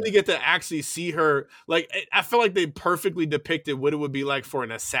you finally get to actually see her. Like, I feel like they perfectly depicted what it would be like for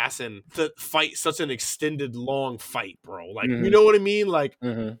an assassin to fight such an extended, long fight, bro. Like, you know what I mean? Like,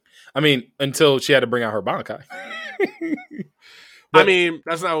 I mean, until she had to bring out her Bankai. I mean,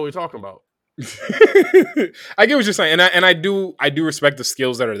 that's not what we're talking about. I get what you're saying, and I do respect the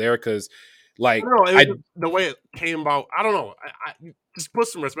skills that are there because, like, the way it came about. I don't know. I just put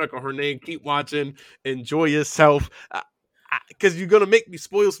some respect on her name. Keep watching. Enjoy yourself. Because you're gonna make me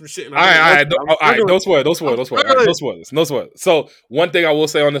spoil some shit. All right, don't spoil. No spoil. So one thing I will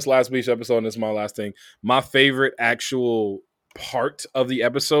say on this last Bleach episode, and this is my last thing. My favorite actual part of the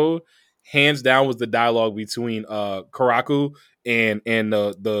episode, hands down, was the dialogue between Karaku and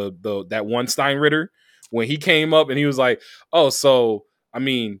the that one Steinritter when he came up and he was like, "Oh, so I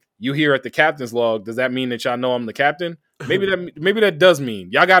mean, you here at the captain's log? Does that mean that y'all know I'm the captain?" Maybe that does mean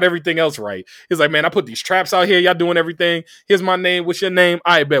y'all got everything else right. He's like, "Man, I put these traps out here. Y'all doing everything. Here's my name. What's your name?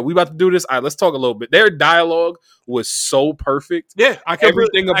 I bet we about to do this. All right, let's talk a little bit." Their dialogue was so perfect. Yeah, I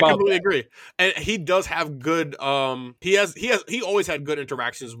completely agree. And he does have good. He always had good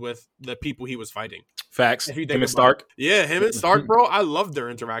interactions with the people he was fighting. Facts. Him and Stark. Yeah, him and Stark, bro. I love their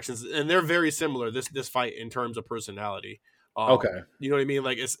interactions, and they're very similar. This fight in terms of personality. Okay, you know what I mean?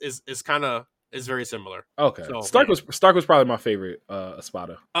 Like it's kind of. It's very similar. Okay, so, Stark was probably my favorite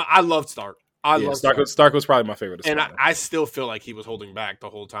Espada. I loved Stark. Stark was probably my favorite Espada. And I still feel like he was holding back the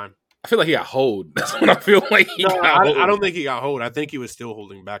whole time. I feel like he got hold. That's what I feel like. I don't think he got hold. I think he was still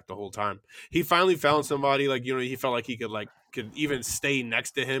holding back the whole time. He finally found somebody he felt like he could even stay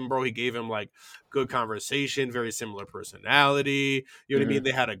next to him, bro. He gave him like good conversation, very similar personality. You know what I mean?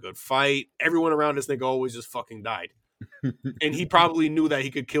 They had a good fight. Everyone around this nigga always just fucking died. And he probably knew that he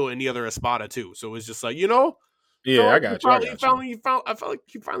could kill any other Espada too. So it was just like, yeah, I got you. I felt like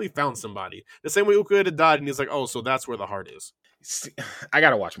he finally found somebody. The same way Uka had died, and he's like, "Oh, so that's where the heart is." I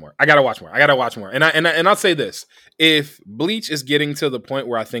gotta watch more. And I'll say this: if Bleach is getting to the point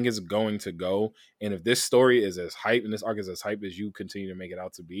where I think it's going to go, and if this story is as hype and this arc is as hype as you continue to make it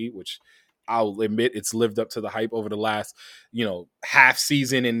out to be, which I'll admit it's lived up to the hype over the last, half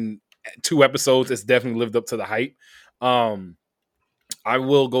season and 2 episodes. It's definitely lived up to the hype. I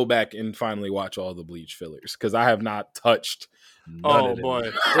will go back and finally watch all the Bleach fillers because I have not touched None Oh of them.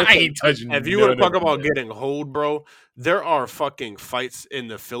 boy, I ain't touching. if you none want to of talk them. about getting hold, bro, there are fucking fights in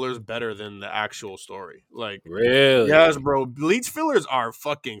the fillers better than the actual story. Like, Really? yes, bro, Bleach fillers are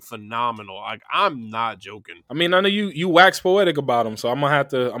fucking phenomenal. Like, I'm not joking. I mean, I know you wax poetic about them, so I'm gonna have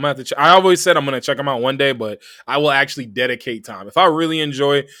to. I always said I'm gonna check them out one day, but I will actually dedicate time. If I really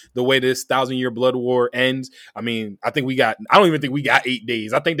enjoy the way this 1,000-year blood war ends, I mean, I don't even think we got 8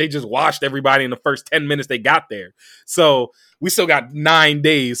 days. I think they just washed everybody in the first 10 minutes they got there. So we still got 9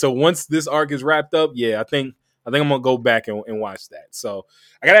 days. So once this arc is wrapped up, yeah, I think I'm gonna go back and watch that. So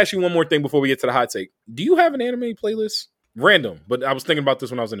I gotta ask you one more thing before we get to the hot take. Do you have an anime playlist? Random, but I was thinking about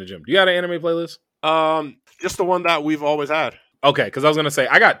this when I was in the gym. Do you have an anime playlist? Just the one that we've always had. Okay, because I was gonna say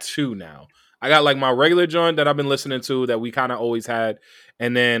I got 2 now. I got like my regular joint that I've been listening to that we kind of always had,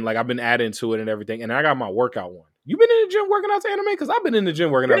 and then like I've been adding to it and everything. And then I got my workout one. You been in the gym working out to anime? Because I've been in the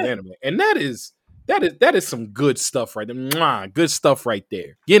gym working out to anime, and that is some good stuff right there. Mwah, good stuff right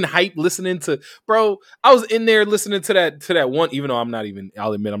there. Getting hyped, listening to bro. I was in there listening to that one, even though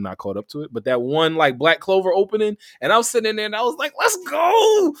I'll admit I'm not caught up to it, but that one like Black Clover opening, and I was sitting in there and I was like, let's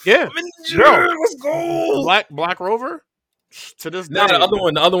go. Yeah, I'm in the gym, let's go. Black Rover. To this day, No, the other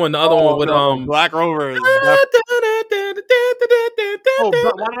one with Black Rover. Is why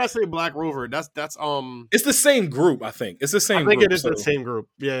did I say Black Rover? That's It's the same group, I think. It's the same. I think group, it is the same group.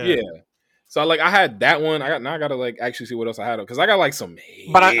 Yeah. So I had that one. I gotta like actually see what else I had because I got like some.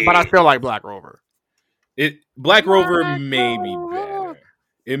 But I feel like Black Rover. Black Rover may be better.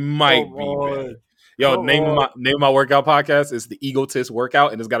 It might be better. Yo, name of my workout podcast is the Egotist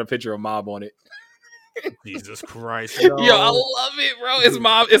Workout, and it's got a picture of Mob on it. Jesus Christ. Yo, I love it, bro.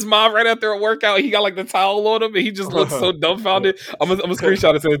 It's Mob right after a workout. He got like the towel on him and he just looks so dumbfounded. I'm gonna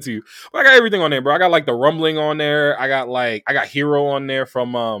screenshot it, send it to you. But I got everything on there, bro. I got like the Rumbling on there. I got Hero on there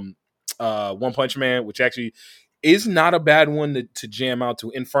from One Punch Man, which actually is not a bad one to jam out to.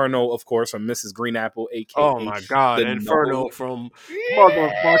 Inferno, of course, from Mrs. Green Apple, aka oh my god, Inferno from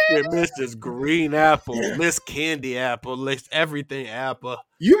motherfucking Mrs. Green Apple, Miss Candy Apple, Miss Everything Apple.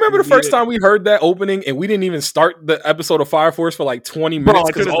 You remember the first time we heard that opening and we didn't even start the episode of Fire Force for like 20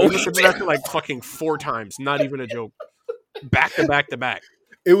 minutes? Bro, I listened to that like fucking 4 times, not even a joke. Back to back to back.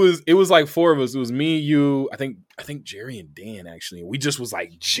 It was like 4 of us. It was me, you, I think Jerry and Dan actually. We just was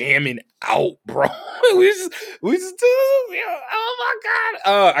like jamming out, bro. we just oh my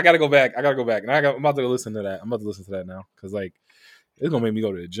god. I gotta go back. And I'm about to listen to that. I'm about to listen to that now because like it's gonna make me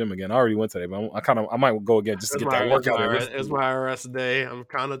go to the gym again. I already went today, but I might go again just to get that workout. It's my rest day. I'm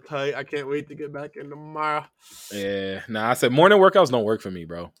kind of tight. I can't wait to get back in tomorrow. Yeah, I said morning workouts don't work for me,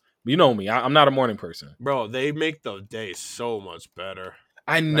 bro. You know me. I'm not a morning person, bro. They make the day so much better.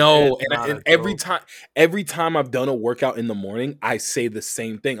 I know, and every time I've done a workout in the morning, I say the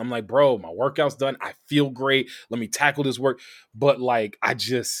same thing. I'm like, bro, my workout's done. I feel great. Let me tackle this work. But like, I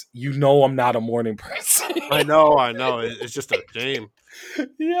just, I'm not a morning person. I know. It's just a shame.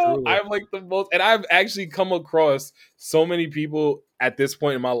 Yeah, I'm like the most, and I've actually come across so many people at this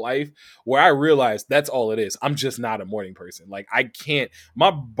point in my life where I realize that's all it is. I'm just not a morning person. Like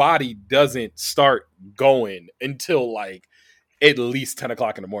my body doesn't start going until like at least 10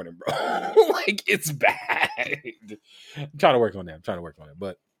 o'clock in the morning, bro. Like it's bad. I'm trying to work on that.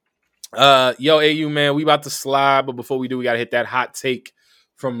 But yo, AU man, we about to slide. But before we do, we got to hit that hot take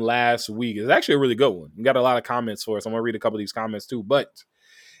from last week. It's actually a really good one. We got a lot of comments for us. I'm going to read a couple of these comments too. But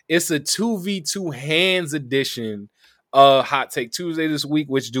it's a 2v2 hands edition Hot Take Tuesday this week.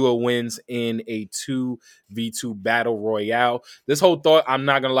 Which duo wins in a 2v2 battle royale? This whole thought, I'm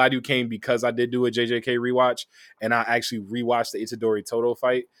not gonna lie to you, came because I did do a JJK rewatch, and I actually rewatched the Itadori Toto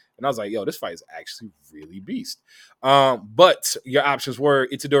fight, and I was like, yo, this fight is actually really beast. But your options were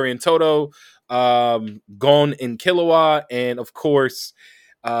Itadori and Toto, Gon and Killua, and of course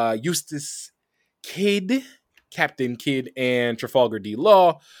Eustace Kid, Captain Kidd, and Trafalgar D.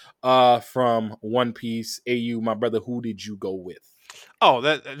 Law from One Piece. AU, my brother, who did you go with? Oh,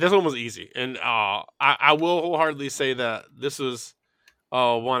 this one was easy. And I will wholeheartedly say that this was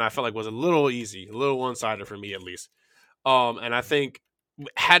one I felt like was a little easy, a little one-sided for me at least. And I think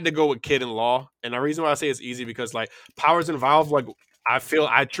had to go with Kid and Law. And the reason why I say it's easy because like powers involved, like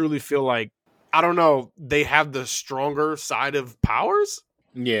I truly feel like, I don't know, they have the stronger side of powers.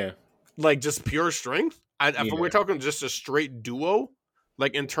 Yeah. Like just pure strength. If we're talking just a straight duo,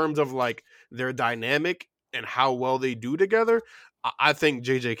 like in terms of like their dynamic and how well they do together, I think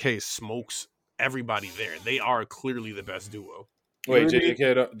JJK smokes everybody there. They are clearly the best duo. Wait,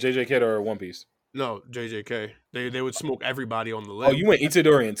 JJ Kid or One Piece? No, JJK. They would smoke everybody on the list. Oh, you went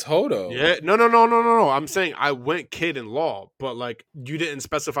Itadori and Toto. Yeah, no. I'm saying I went Kid and Law, but like you didn't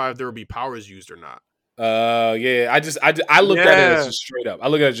specify if there would be powers used or not. Yeah. I looked at it as just straight up. I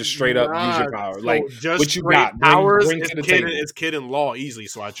look at it just straight up. Use your power. So Like just what you straight got. powers Bring is to the kid. table. It's kid and Law easily.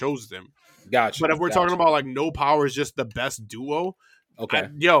 So I chose them. Gotcha. But if we're talking about like no powers, just the best duo. Okay.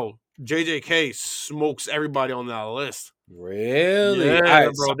 JJK smokes everybody on that list. Really? Yeah,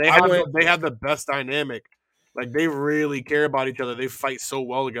 Right, bro. so They have the best dynamic. Like they really care about each other. They fight so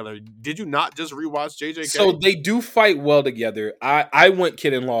well together. Did you not just rewatch JJK? So they do fight well together. I went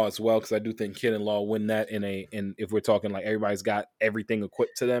Kid and Law as well because I do think Kid and Law win that in if we're talking like everybody's got everything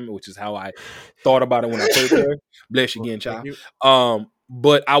equipped to them, which is how I thought about it when I played there. Bless you again, child.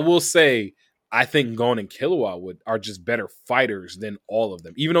 But I will say I think Gon and Killua are just better fighters than all of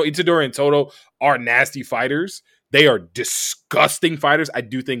them. Even though Itadori and Toto are nasty fighters, they are disgusting fighters. I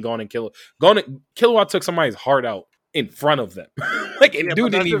do think Killua took somebody's heart out in front of them.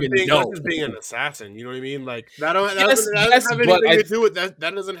 Dude didn't even know. That's just being an assassin. You know what I mean? Like that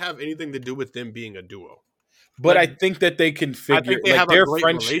doesn't have anything to do with them being a duo. But I think that they can figure. I think they have a great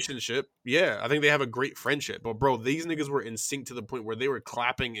relationship. Yeah, I think they have a great friendship. But bro, these niggas were in sync to the point where they were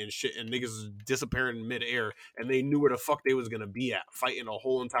clapping and shit, and niggas was disappearing in midair, and they knew where the fuck they was gonna be at, fighting a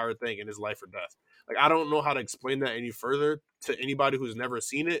whole entire thing in his life or death. Like I don't know how to explain that any further to anybody who's never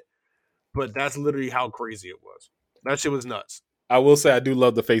seen it, but that's literally how crazy it was. That shit was nuts. I will say I do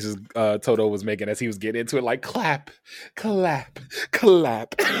love the faces Toto was making as he was getting into it, like clap, clap,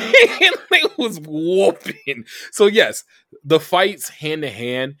 clap. And it was whooping. So yes, the fights hand to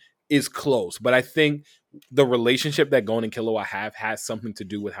hand is close, but I think the relationship that Gon and Killua have has something to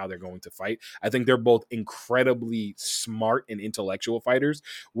do with how they're going to fight. I think they're both incredibly smart and intellectual fighters,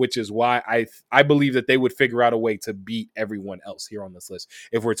 which is why I believe that they would figure out a way to beat everyone else here on this list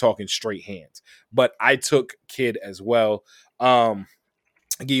if we're talking straight hands. But I took Kid as well. I'll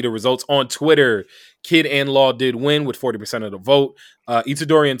give you the results on Twitter. Kid and Law did win with 40% of the vote.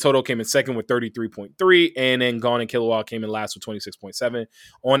 Itadori and Toto came in second with 33.3, and then Gon and Killua came in last with 26.7.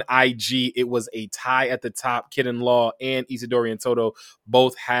 On IG, it was a tie at the top. Kid and Law and Itadori and Toto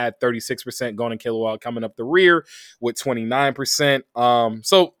both had 36%. Gon and Killua coming up the rear with 29%.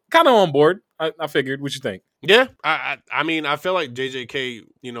 So kind of on board. I figured. What you think? Yeah, I mean, I feel like JJK,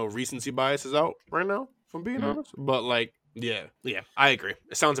 recency bias is out right now, if I'm being honest. But like, yeah, I agree.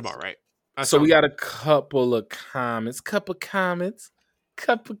 It sounds about right. So we got a couple of comments, couple of haters,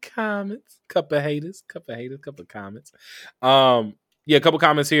 couple of comments. A couple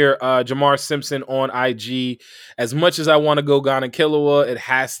comments here. Jamar Simpson on IG. As much as I want to go Gon and Killua, it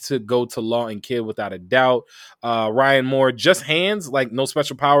has to go to Law and Kid without a doubt. Ryan Moore, just hands, like no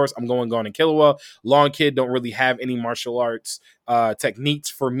special powers. I'm going Gon and Killua. Law and Kid don't really have any martial arts techniques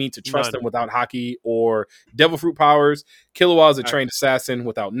for me to trust them without Haki or Devil Fruit powers. Killua is a trained assassin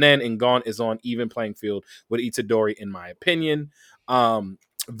without Nen, and Gon is on even playing field with Itadori, in my opinion.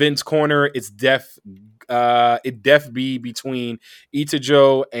 Vince Corner, it def be between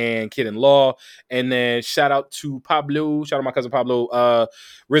Itajo and Kid and Law. And then shout out to Pablo, shout out my cousin Pablo,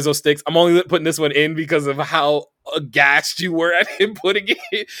 Rizzo Sticks. I'm only putting this one in because of how aghast you were at him putting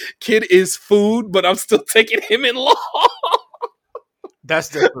it. Kid is food, but I'm still taking him in Law. That's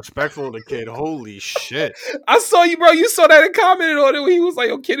disrespectful to Kid. Holy shit. I saw you, bro. You saw that and commented on it when he was like,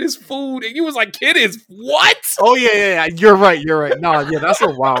 oh, Kid is food. And you was like, Kid is what? Oh, yeah. You're right. No, yeah, that's a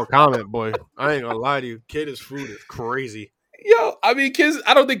wild comment, boy. I ain't gonna lie to you. Kid is food is crazy. Yo, I mean,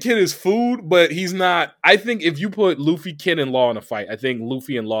 I don't think Kid is food, but he's not. I think if you put Luffy, Kid, and Law in a fight, I think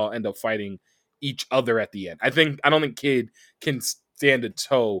Luffy and Law end up fighting each other at the end. I don't think Kid can stand a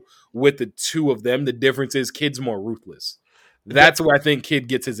toe with the two of them. The difference is Kid's more ruthless. That's where I think Kid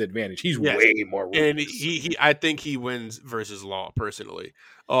gets his advantage. He's way more ruthless. And I think he wins versus Law personally.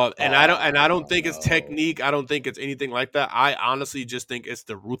 I don't think it's technique. I don't think it's anything like that. I honestly just think it's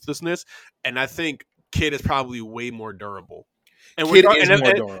the ruthlessness. And I think Kid is probably way more durable. And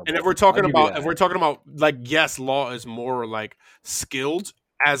if we're talking about like, yes, Law is more like skilled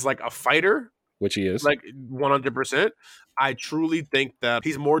as like a fighter, which he is, like 100%. I truly think that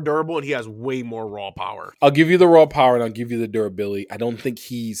he's more durable and he has way more raw power. I'll give you the raw power and I'll give you the durability. I don't think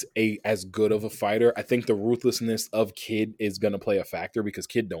he's as good of a fighter. I think the ruthlessness of Kid is going to play a factor because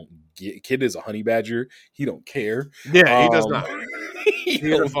Kid is a honey badger. He don't care. Yeah, he does not. He's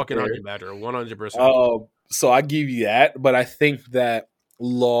a fucking honey badger, 100%. So I give you that, but I think that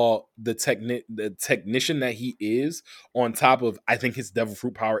Law, the technician that he is, on top of, I think his Devil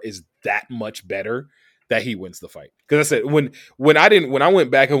Fruit power is that much better that he wins the fight. Because I said when I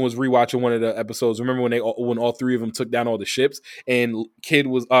went back and was rewatching one of the episodes, remember when all three of them took down all the ships, and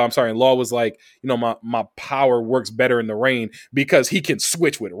and Law was like, my power works better in the rain because he can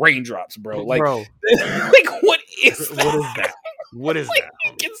switch with raindrops, bro. Like, bro. like what is that? What is that?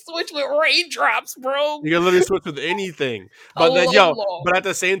 He can switch with raindrops, bro. You can literally switch with anything. But then, but at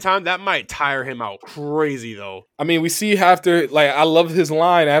the same time, that might tire him out crazy, though. I mean, we see after, like, I love his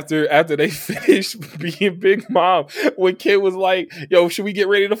line after they finished being Big Mom when Kid was like, "Yo, should we get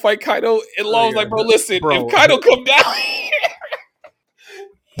ready to fight Kaido?" And Law was like, "Bro, listen, if Kaido come down here."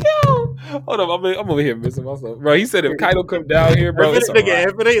 Yo, hold on, I'm over here missing myself, bro. He said if Kaido come down here, bro, if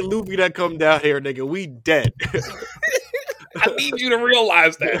it ain't Luffy that come down here, nigga, we dead. I need you to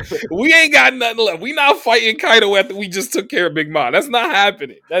realize that we ain't got nothing left. We not fighting Kaido after we just took care of Big Mom. That's not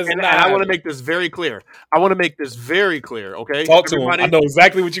happening. And I want to make this very clear. Okay, talk to him. I know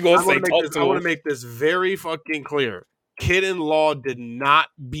exactly what you're gonna say. I want to make this very fucking clear. Kid and Law did not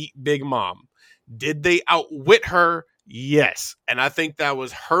beat Big Mom. Did they outwit her? Yes. And I think that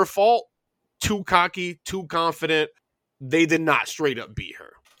was her fault. Too cocky, too confident. They did not straight up beat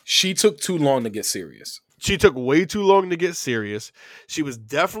her. She took too long to get serious. She took way too long to get serious. She was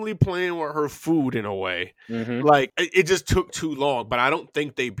definitely playing with her food in a way. Mm-hmm. Like, it just took too long. But I don't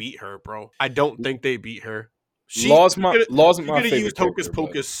think they beat her, bro. I don't think they beat her. Law's my favorite. You could have used Hocus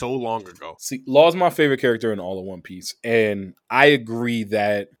Pocus so long ago. See, Law's my favorite character in all of One Piece, and I agree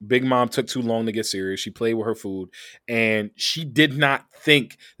that Big Mom took too long to get serious. She played with her food, and she did not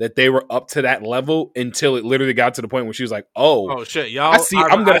think that they were up to that level until it literally got to the point where she was like, "Oh shit, y'all!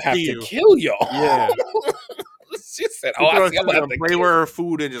 I'm gonna have to kill y'all." Yeah. She said, "Oh, I see, I'm gonna have to play with her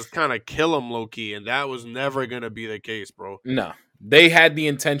food and just kind of kill him low key," and that was never gonna be the case, bro. No, they had the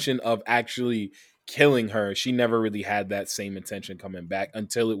intention of actually killing her. She never really had that same intention coming back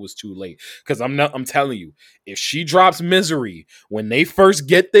until it was too late. Because I'm telling you, if she drops Misery when they first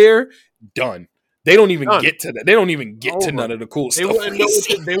get there, done. They don't even get to that. They don't even get to none of the cool stuff.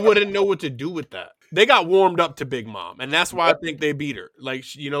 They wouldn't know what to do with that. They got warmed up to Big Mom, and that's why I think they beat her. Like,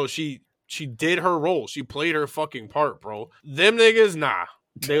 she did her role. She played her fucking part, bro. Them niggas, nah.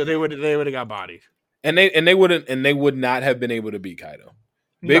 They would have got bodied. And they would not have been able to beat Kaido.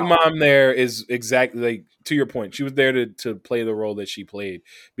 Big Mom there is exactly like, to your point. She was there to play the role that she played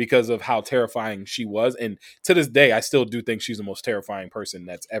because of how terrifying she was. And to this day, I still do think she's the most terrifying person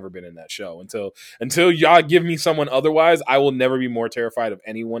that's ever been in that show. Until y'all give me someone otherwise, I will never be more terrified of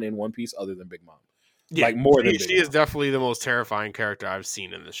anyone in One Piece other than Big Mom. Yeah, like more than she is definitely the most terrifying character I've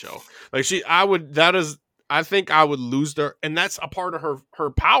seen in the show. Like I think I would lose her, and that's a part of her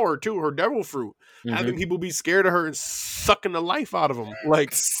power too, her devil fruit. Mm-hmm. Having people be scared of her and sucking the life out of them, like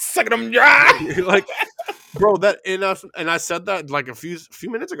sucking them dry. Like, bro, that and I said that like a few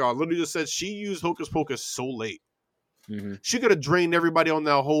minutes ago. I literally just said she used Hocus Pocus so late. Mm-hmm. She could have drained everybody on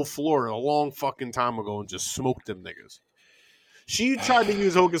that whole floor a long fucking time ago and just smoked them niggas. She tried to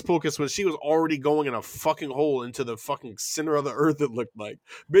use Hocus Pocus when she was already going in a fucking hole into the fucking center of the earth, it looked like.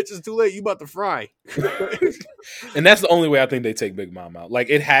 Bitch, it's too late. You about to fry. And that's the only way I think they take Big Mom out. Like,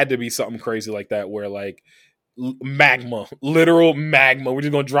 it had to be something crazy like that where, like, magma. Literal magma. We're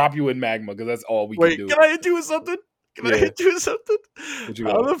just going to drop you in magma because that's all we can do. Can I hit you with something?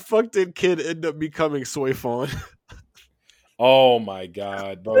 How the fuck did Kid end up becoming Soy Fawn? Oh, my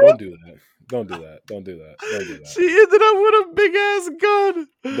God. Bro, don't do that. Don't do that. She ended up with a big ass gun.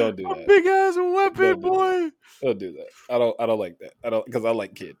 Don't do that. A big ass weapon, boy. Don't do that. I don't like that. Because I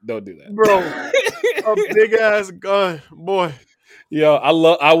like Kid. Don't do that, bro. A big ass gun, boy. Yo,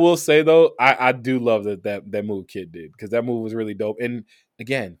 I will say though, I do love that move Kid did because that move was really dope. And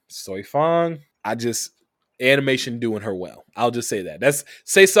again, Soy Fong, animation doing her well. I'll just say that.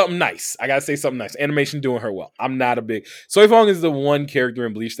 Say something nice. I gotta say something nice. Animation doing her well. I'm not a big Soy Fong is the one character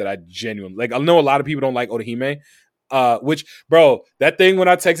in Bleach that I genuinely like. I know a lot of people don't like Orihime. Which, bro, that thing when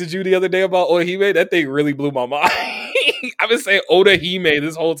I texted you the other day about Orihime, that thing really blew my mind. I've been saying Orihime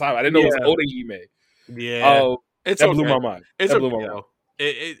this whole time. I didn't know it was Orihime. Yeah. That blew my mind. That blew my mind.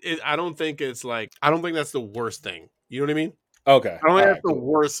 I don't think that's the worst thing. You know what I mean? Okay. I don't think that's the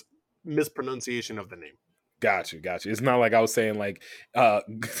worst mispronunciation of the name. Gotcha. It's not like I was saying like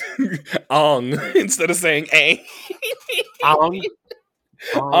Ong instead of saying A. Ong.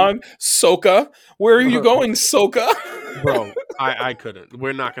 Soka. Where are you going, Soka? Bro, I couldn't.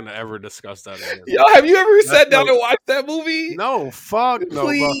 We're not gonna ever discuss that again. Yo, have you ever sat down and watched that movie? No, fuck no.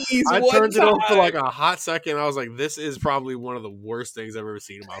 Please, I turned it on for like a hot second. I was like, this is probably one of the worst things I've ever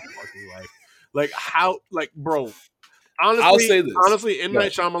seen in my fucking life. Like how, like, bro. Honestly, I'll say this. Honestly, M.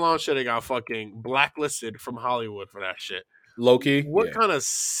 Night Shyamalan should have got fucking blacklisted from Hollywood for that shit. Low-key? What kind of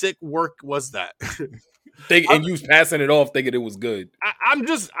sick work was that? And you was passing it off thinking it was good. I'm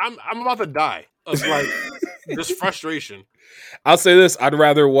about to die of like just frustration. I'll say this. I'd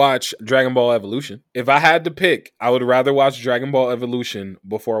rather watch Dragon Ball Evolution. If I had to pick, I would rather watch Dragon Ball Evolution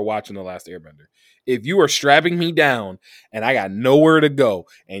before watching The Last Airbender. if you are strapping me down and I got nowhere to go,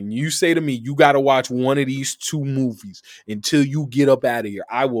 and you say to me, you got to watch one of these two movies until you get up out of here,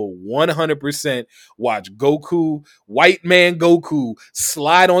 I will 100% watch Goku, white man Goku,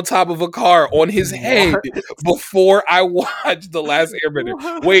 slide on top of a car on his head before I watch The Last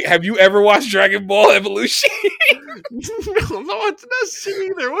Airbender. Wait, have you ever watched Dragon Ball Evolution? I'm not watching that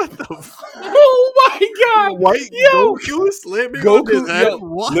shit either. What the fuck? Oh my god! White Goku slamming on his head?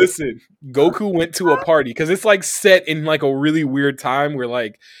 What? Listen, Goku went to a party because it's like set in like a really weird time where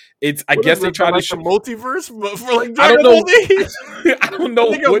like it's. I guess they try to show multiverse for like Dragon Ball Z. I don't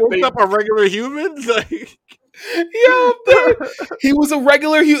know. They woke up a regular human. Like, yeah, he was a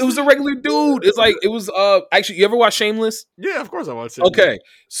regular. It was a regular dude. It's like it was. Actually, you ever watch Shameless? Yeah, of course I watched it. Okay,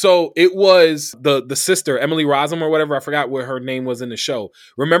 so it was the sister Emily Rossum or whatever. I forgot what her name was in the show.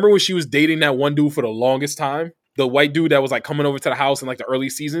 Remember when she was dating that one dude for the longest time? The white dude that was like coming over to the house in like the early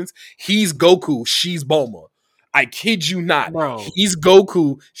seasons. He's Goku. She's Bulma. I kid you not. Bro. He's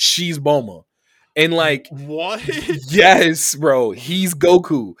Goku. She's Bulma. And like, what? Yes, bro. He's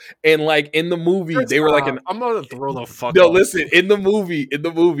Goku. And like in the movie, they were like, I'm gonna throw the fuck. No, off. listen. In the movie,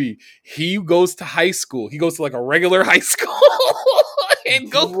 he goes to high school. He goes to like a regular high school, and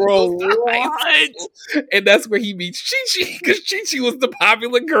Goku goes to high school. And that's where he meets Chi-Chi, because Chi-Chi was the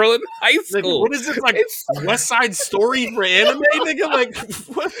popular girl in high school. Like, what is this, like West Side Story for anime, nigga? Like,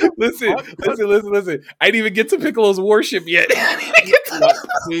 what listen. I didn't even get to Piccolo's warship yet.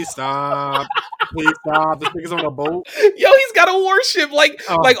 Please stop. Please stop. This nigga's on a boat. Yo, he's got a warship like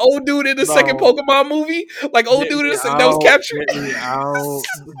old dude in the second Pokemon movie. Like old dude in the second that was captured.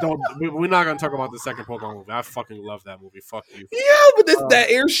 We're not gonna talk about the second Pokemon movie. I fucking love that movie. Fuck you. Yeah, but that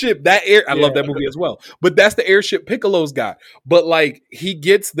airship, I love that movie as well. But that's the airship Piccolo's got. But like he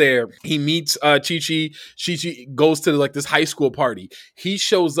gets there, he meets Chi-Chi. Chi-Chi goes to like this high school party. He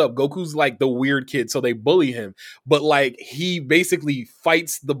shows up. Goku's like the weird kid, so they bully him. But like he basically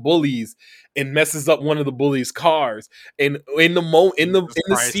fights the bullies and messes up one of the bullies' cars. And in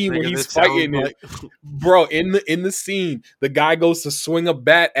the scene where he's fighting it, bro, in the scene, the guy goes to swing a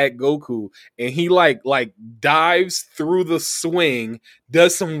bat at Goku, and he like dives through the swing,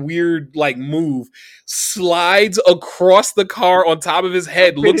 does some weird like move, slides across the car on top of his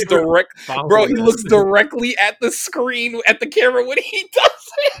head, looks directly at the screen, at the camera when he does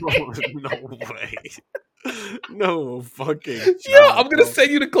it. No way. No fucking yeah, I'm gonna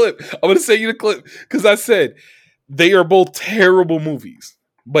send you the clip because I said they are both terrible movies,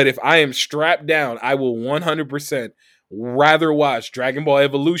 but if I am strapped down, I will 100% rather watch Dragon Ball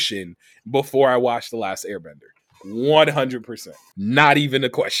Evolution before I watch The Last Airbender. 100%, not even a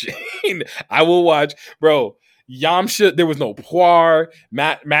question. I will watch, bro. Yamcha, there was no Poir.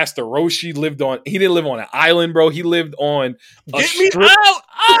 Master Roshi he didn't live on an island, bro. He lived on a strip. Me out!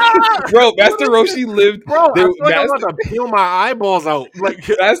 Ah! Bro, Master Roshi lived. Bro, I feel like I'm about to peel my eyeballs out. Like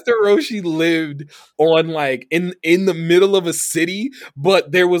Master Roshi lived on like in the middle of a city,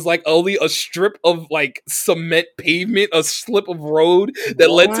 but there was like only a strip of like cement pavement, a slip of road that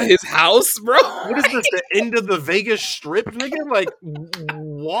led to his house, bro. What is this? The end of the Vegas Strip, nigga? Like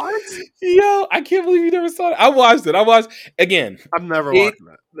what? Yo, I can't believe you never saw it. I watched again. I've never watched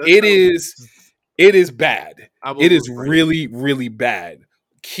that. It is bad. It is really, really bad.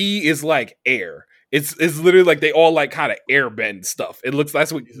 Ki is like air. It's literally like they all like kind of airbend stuff. It looks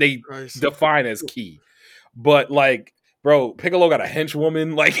that's what they define as Ki. But like, bro, Piccolo got a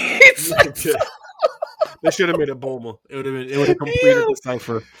henchwoman. Like it's they should have made it Bulma. It would have completed the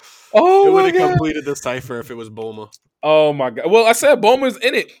cipher. Oh, it would have completed the cipher if it was Bulma. Oh my god! Well, I said Bulma's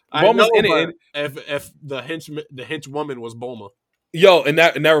in it. Bulma's in it. If the henchwoman was Bulma. Yo, and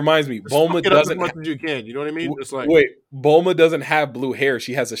that reminds me, just Bulma doesn't as much as you can. You know what I mean? Just like wait, Bulma doesn't have blue hair.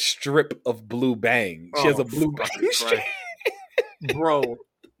 She has a strip of blue bang. She has a blue bang. Bro,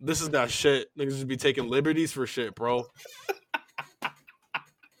 this is not shit. Niggas just be taking liberties for shit, bro.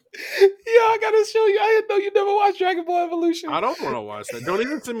 Yeah, I gotta show you. I didn't know you never watched Dragon Ball Evolution. I don't want to watch that. Don't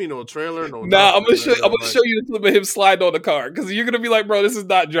even send me no trailer. I'm gonna show you the clip of him sliding on the car because you're gonna be like, bro, this is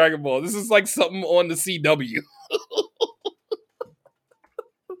not Dragon Ball. This is like something on the CW.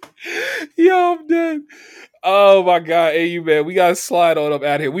 Yo, I'm dead. Oh my god, hey you man, we gotta slide on up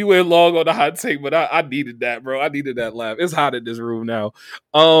out here. We went long on the hot take, but I needed that, bro. I needed that laugh. It's hot in this room now.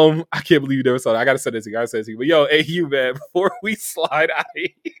 I can't believe you never saw that. I gotta send it to you. But yo, hey you man, before we slide out of here.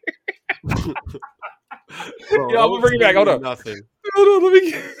 Bro, yo, I'm gonna bring it back. Hold on. Nothing. Hold on,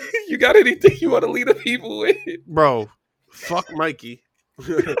 you got anything you want to lead the people with? Bro, fuck Mikey.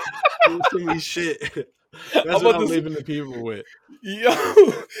 Don't send me shit. That's what I'm leaving the people with. Yo,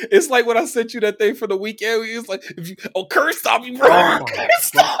 it's like when I sent you that thing for the weekend. It's like, if you, curse stop you, bro. Curse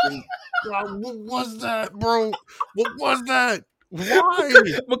stop. God, what was that, bro? What was that? Why?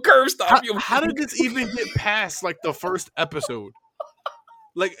 McCurve stop you. How did this even get past like the first episode?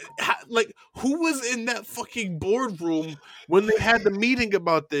 Like who was in that fucking boardroom when they had the meeting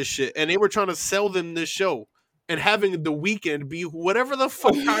about this shit and they were trying to sell them this show and having the Weeknd be whatever the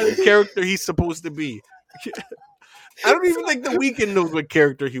fuck kind of character he's supposed to be? I don't even think the Weeknd knows what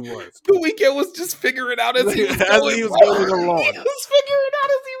character he was. The Weeknd was just figuring out as he was going along. He was figuring out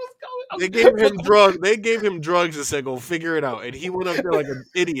as he was going. They gave him drugs. They gave him drugs and said, "Go figure it out." And he went up there like an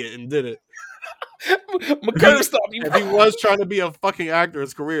idiot and did it. McCurve stop you. If he was trying to be a fucking actor,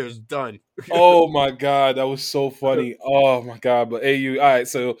 his career is done. Oh my god, that was so funny. Oh my god, but hey, all right,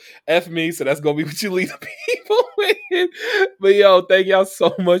 so F me, so that's gonna be what you leave the people with. But yo, thank y'all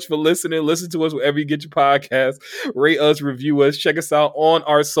so much for listening. Listen to us wherever you get your podcast. Rate us, review us, check us out on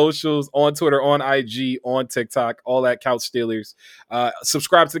our socials, on Twitter, on IG, on TikTok, all at Couch Stealers.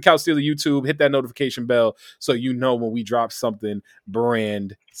 Subscribe to the Couch Stealer YouTube, hit that notification bell so you know when we drop something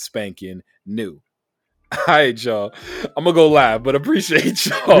brand spanking new. All right, y'all. I'm gonna go live, but appreciate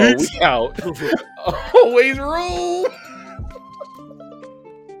y'all. We out. Always rule.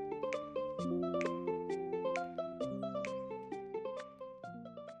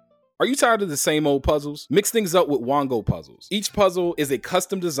 Are you tired of the same old puzzles? Mix things up with Wango puzzles. Each puzzle is a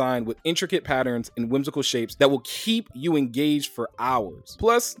custom design with intricate patterns and whimsical shapes that will keep you engaged for hours.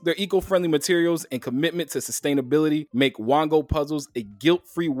 Plus, their eco-friendly materials and commitment to sustainability make Wango puzzles a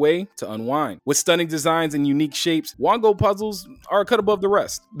guilt-free way to unwind. With stunning designs and unique shapes, Wango puzzles are a cut above the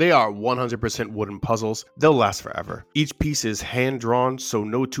rest. They are 100% wooden puzzles. They'll last forever. Each piece is hand-drawn, so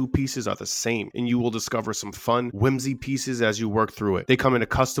no two pieces are the same, and you will discover some fun, whimsy pieces as you work through it. They come in a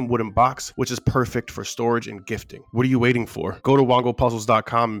custom wooden box, which is perfect for storage and gifting. What are you waiting for? Go to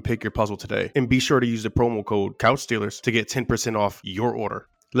wangopuzzles.com and pick your puzzle today. And be sure to use the promo code CouchStealers to get 10% off your order.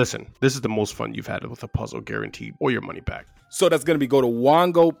 Listen, this is the most fun you've had with a puzzle, guaranteed, or your money back. So that's going to be go to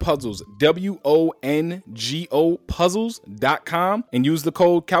Wango Puzzles, WONGO puzzles.com, and use the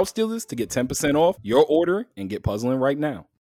code CouchStealers to get 10% off your order and get puzzling right now.